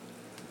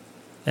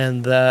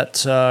 and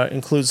that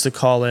includes the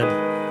call-in.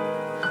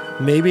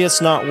 Maybe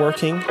it's not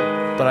working,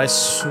 but I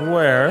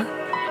swear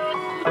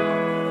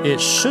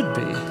it should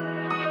be.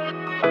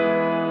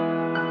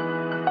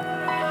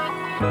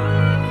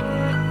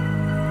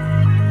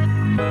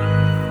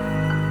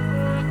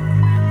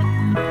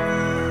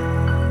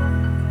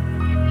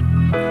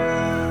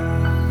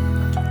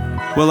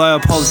 Well, I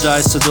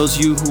apologize to those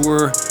of you who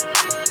were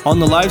on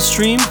the live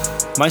stream.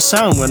 My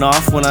sound went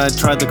off when I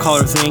tried the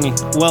caller thing.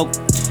 Well,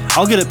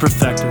 I'll get it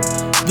perfected.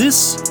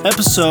 This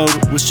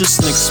episode was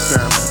just an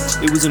experiment.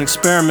 It was an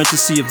experiment to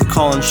see if the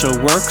call-in show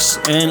works,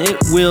 and it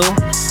will.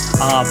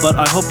 But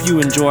I hope you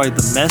enjoy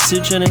the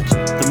message in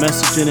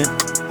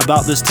it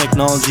about this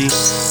technology.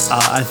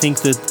 I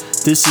think that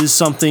this is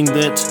something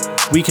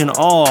that we can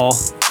all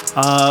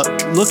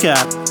look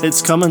at.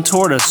 It's coming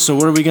toward us, so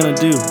what are we going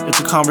to do? It's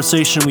a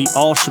conversation we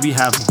all should be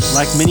having,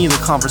 like many of the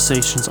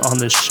conversations on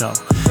this show.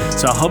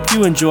 So I hope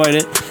you enjoyed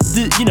it.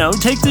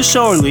 Take this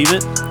show or leave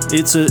it.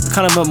 It's a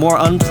kind of a more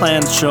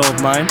unplanned show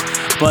of mine,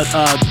 but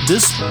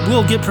this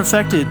will get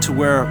perfected to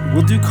where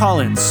we'll do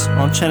call-ins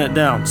on Chant It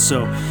Down.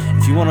 So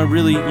if you want to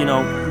really,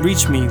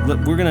 reach me,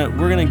 we're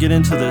gonna get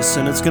into this,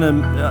 and it's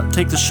gonna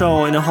take the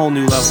show in a whole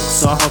new level.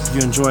 So I hope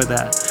you enjoy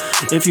that.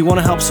 If you want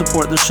to help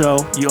support the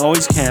show, you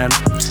always can.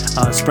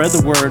 Spread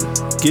the word.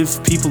 Give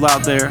people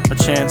out there a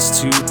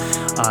chance to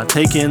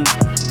take in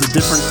the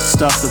different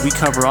stuff that we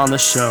cover on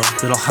this show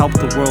that'll help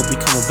the world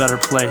become a better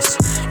place.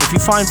 If you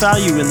find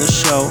value in this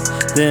show,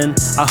 then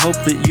I hope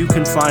that you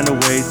can find a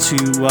way to,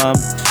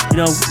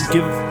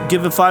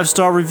 give a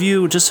 5-star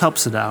review. It just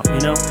helps it out,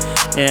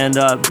 And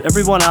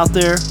everyone out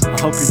there, I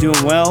hope you're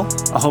doing well.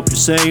 I hope you're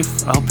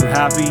safe. I hope you're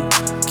happy.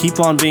 Keep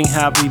on being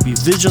happy. Be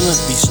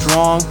vigilant. Be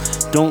strong.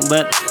 Don't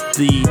let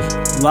the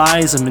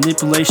lies and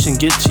manipulation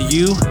get to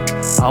you.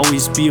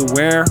 Always be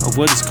aware of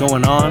what is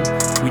going on.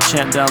 We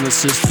chant down the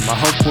system. I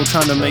hope we're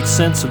trying to make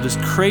sense of this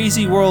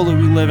crazy world that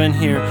we live in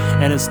here,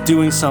 and it's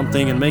doing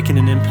something and making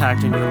an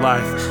impact in your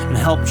life, and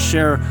help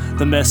share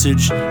the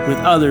message with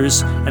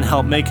others and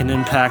help make an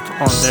impact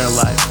on their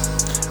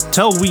life.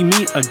 Till we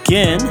meet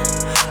again,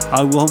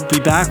 I will be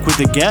back with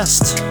a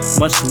guest.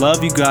 Much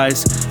love, you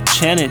guys.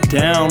 Chant it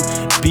down.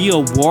 Be a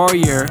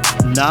warrior,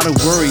 not a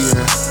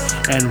worrier.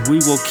 And we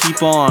will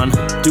keep on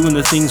doing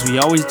the things we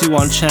always do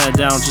on Chant It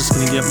Down. Just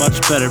going to get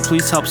much better.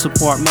 Please help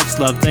support. Much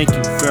love. Thank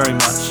you very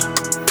much.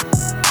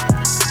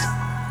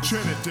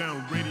 Chant It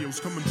Down Radio's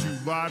coming to you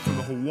live from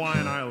the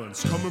Hawaiian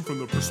Islands, coming from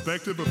the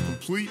perspective of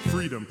complete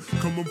freedom,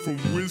 coming from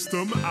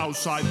wisdom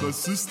outside the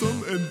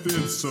system and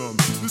then some.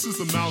 This is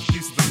the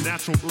mouthpiece of the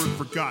natural earth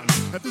forgotten.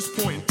 At this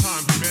point in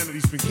time,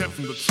 humanity's been kept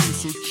from the truth,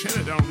 so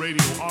Chant It Down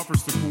Radio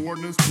offers the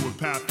coordinates to a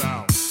path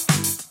out.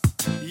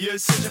 You're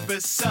searching for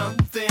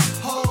something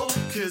whole,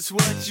 cause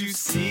what you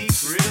see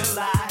is real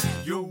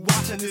life. You're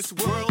watching this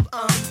world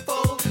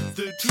unfold,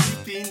 the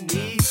truth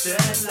beneath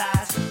the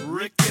lies,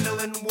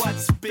 rekindling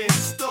what's been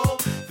stole,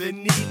 the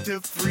need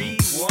to free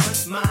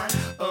one's mind,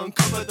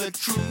 uncover the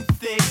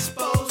truth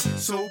exposed,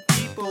 so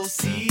people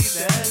see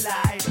the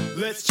light.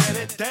 Let's chant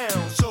it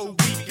down so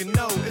we can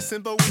know. It's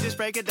simple, we just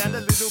break it down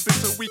a little bit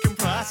so we can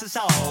process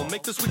all.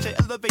 Make the switch and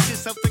elevate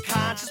yourself to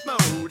conscious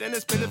mode, and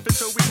it's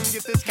beneficial we can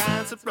get this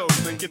concept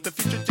rolling. Get the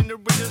future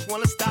generators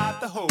wanna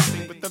start the whole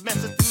thing, but the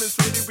message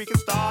demonstrated we can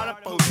start a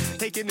post.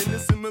 Taking in,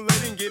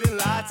 assimilating, getting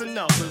lots of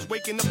numbers,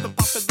 waking up the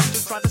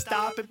population, try to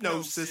stop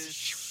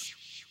hypnosis.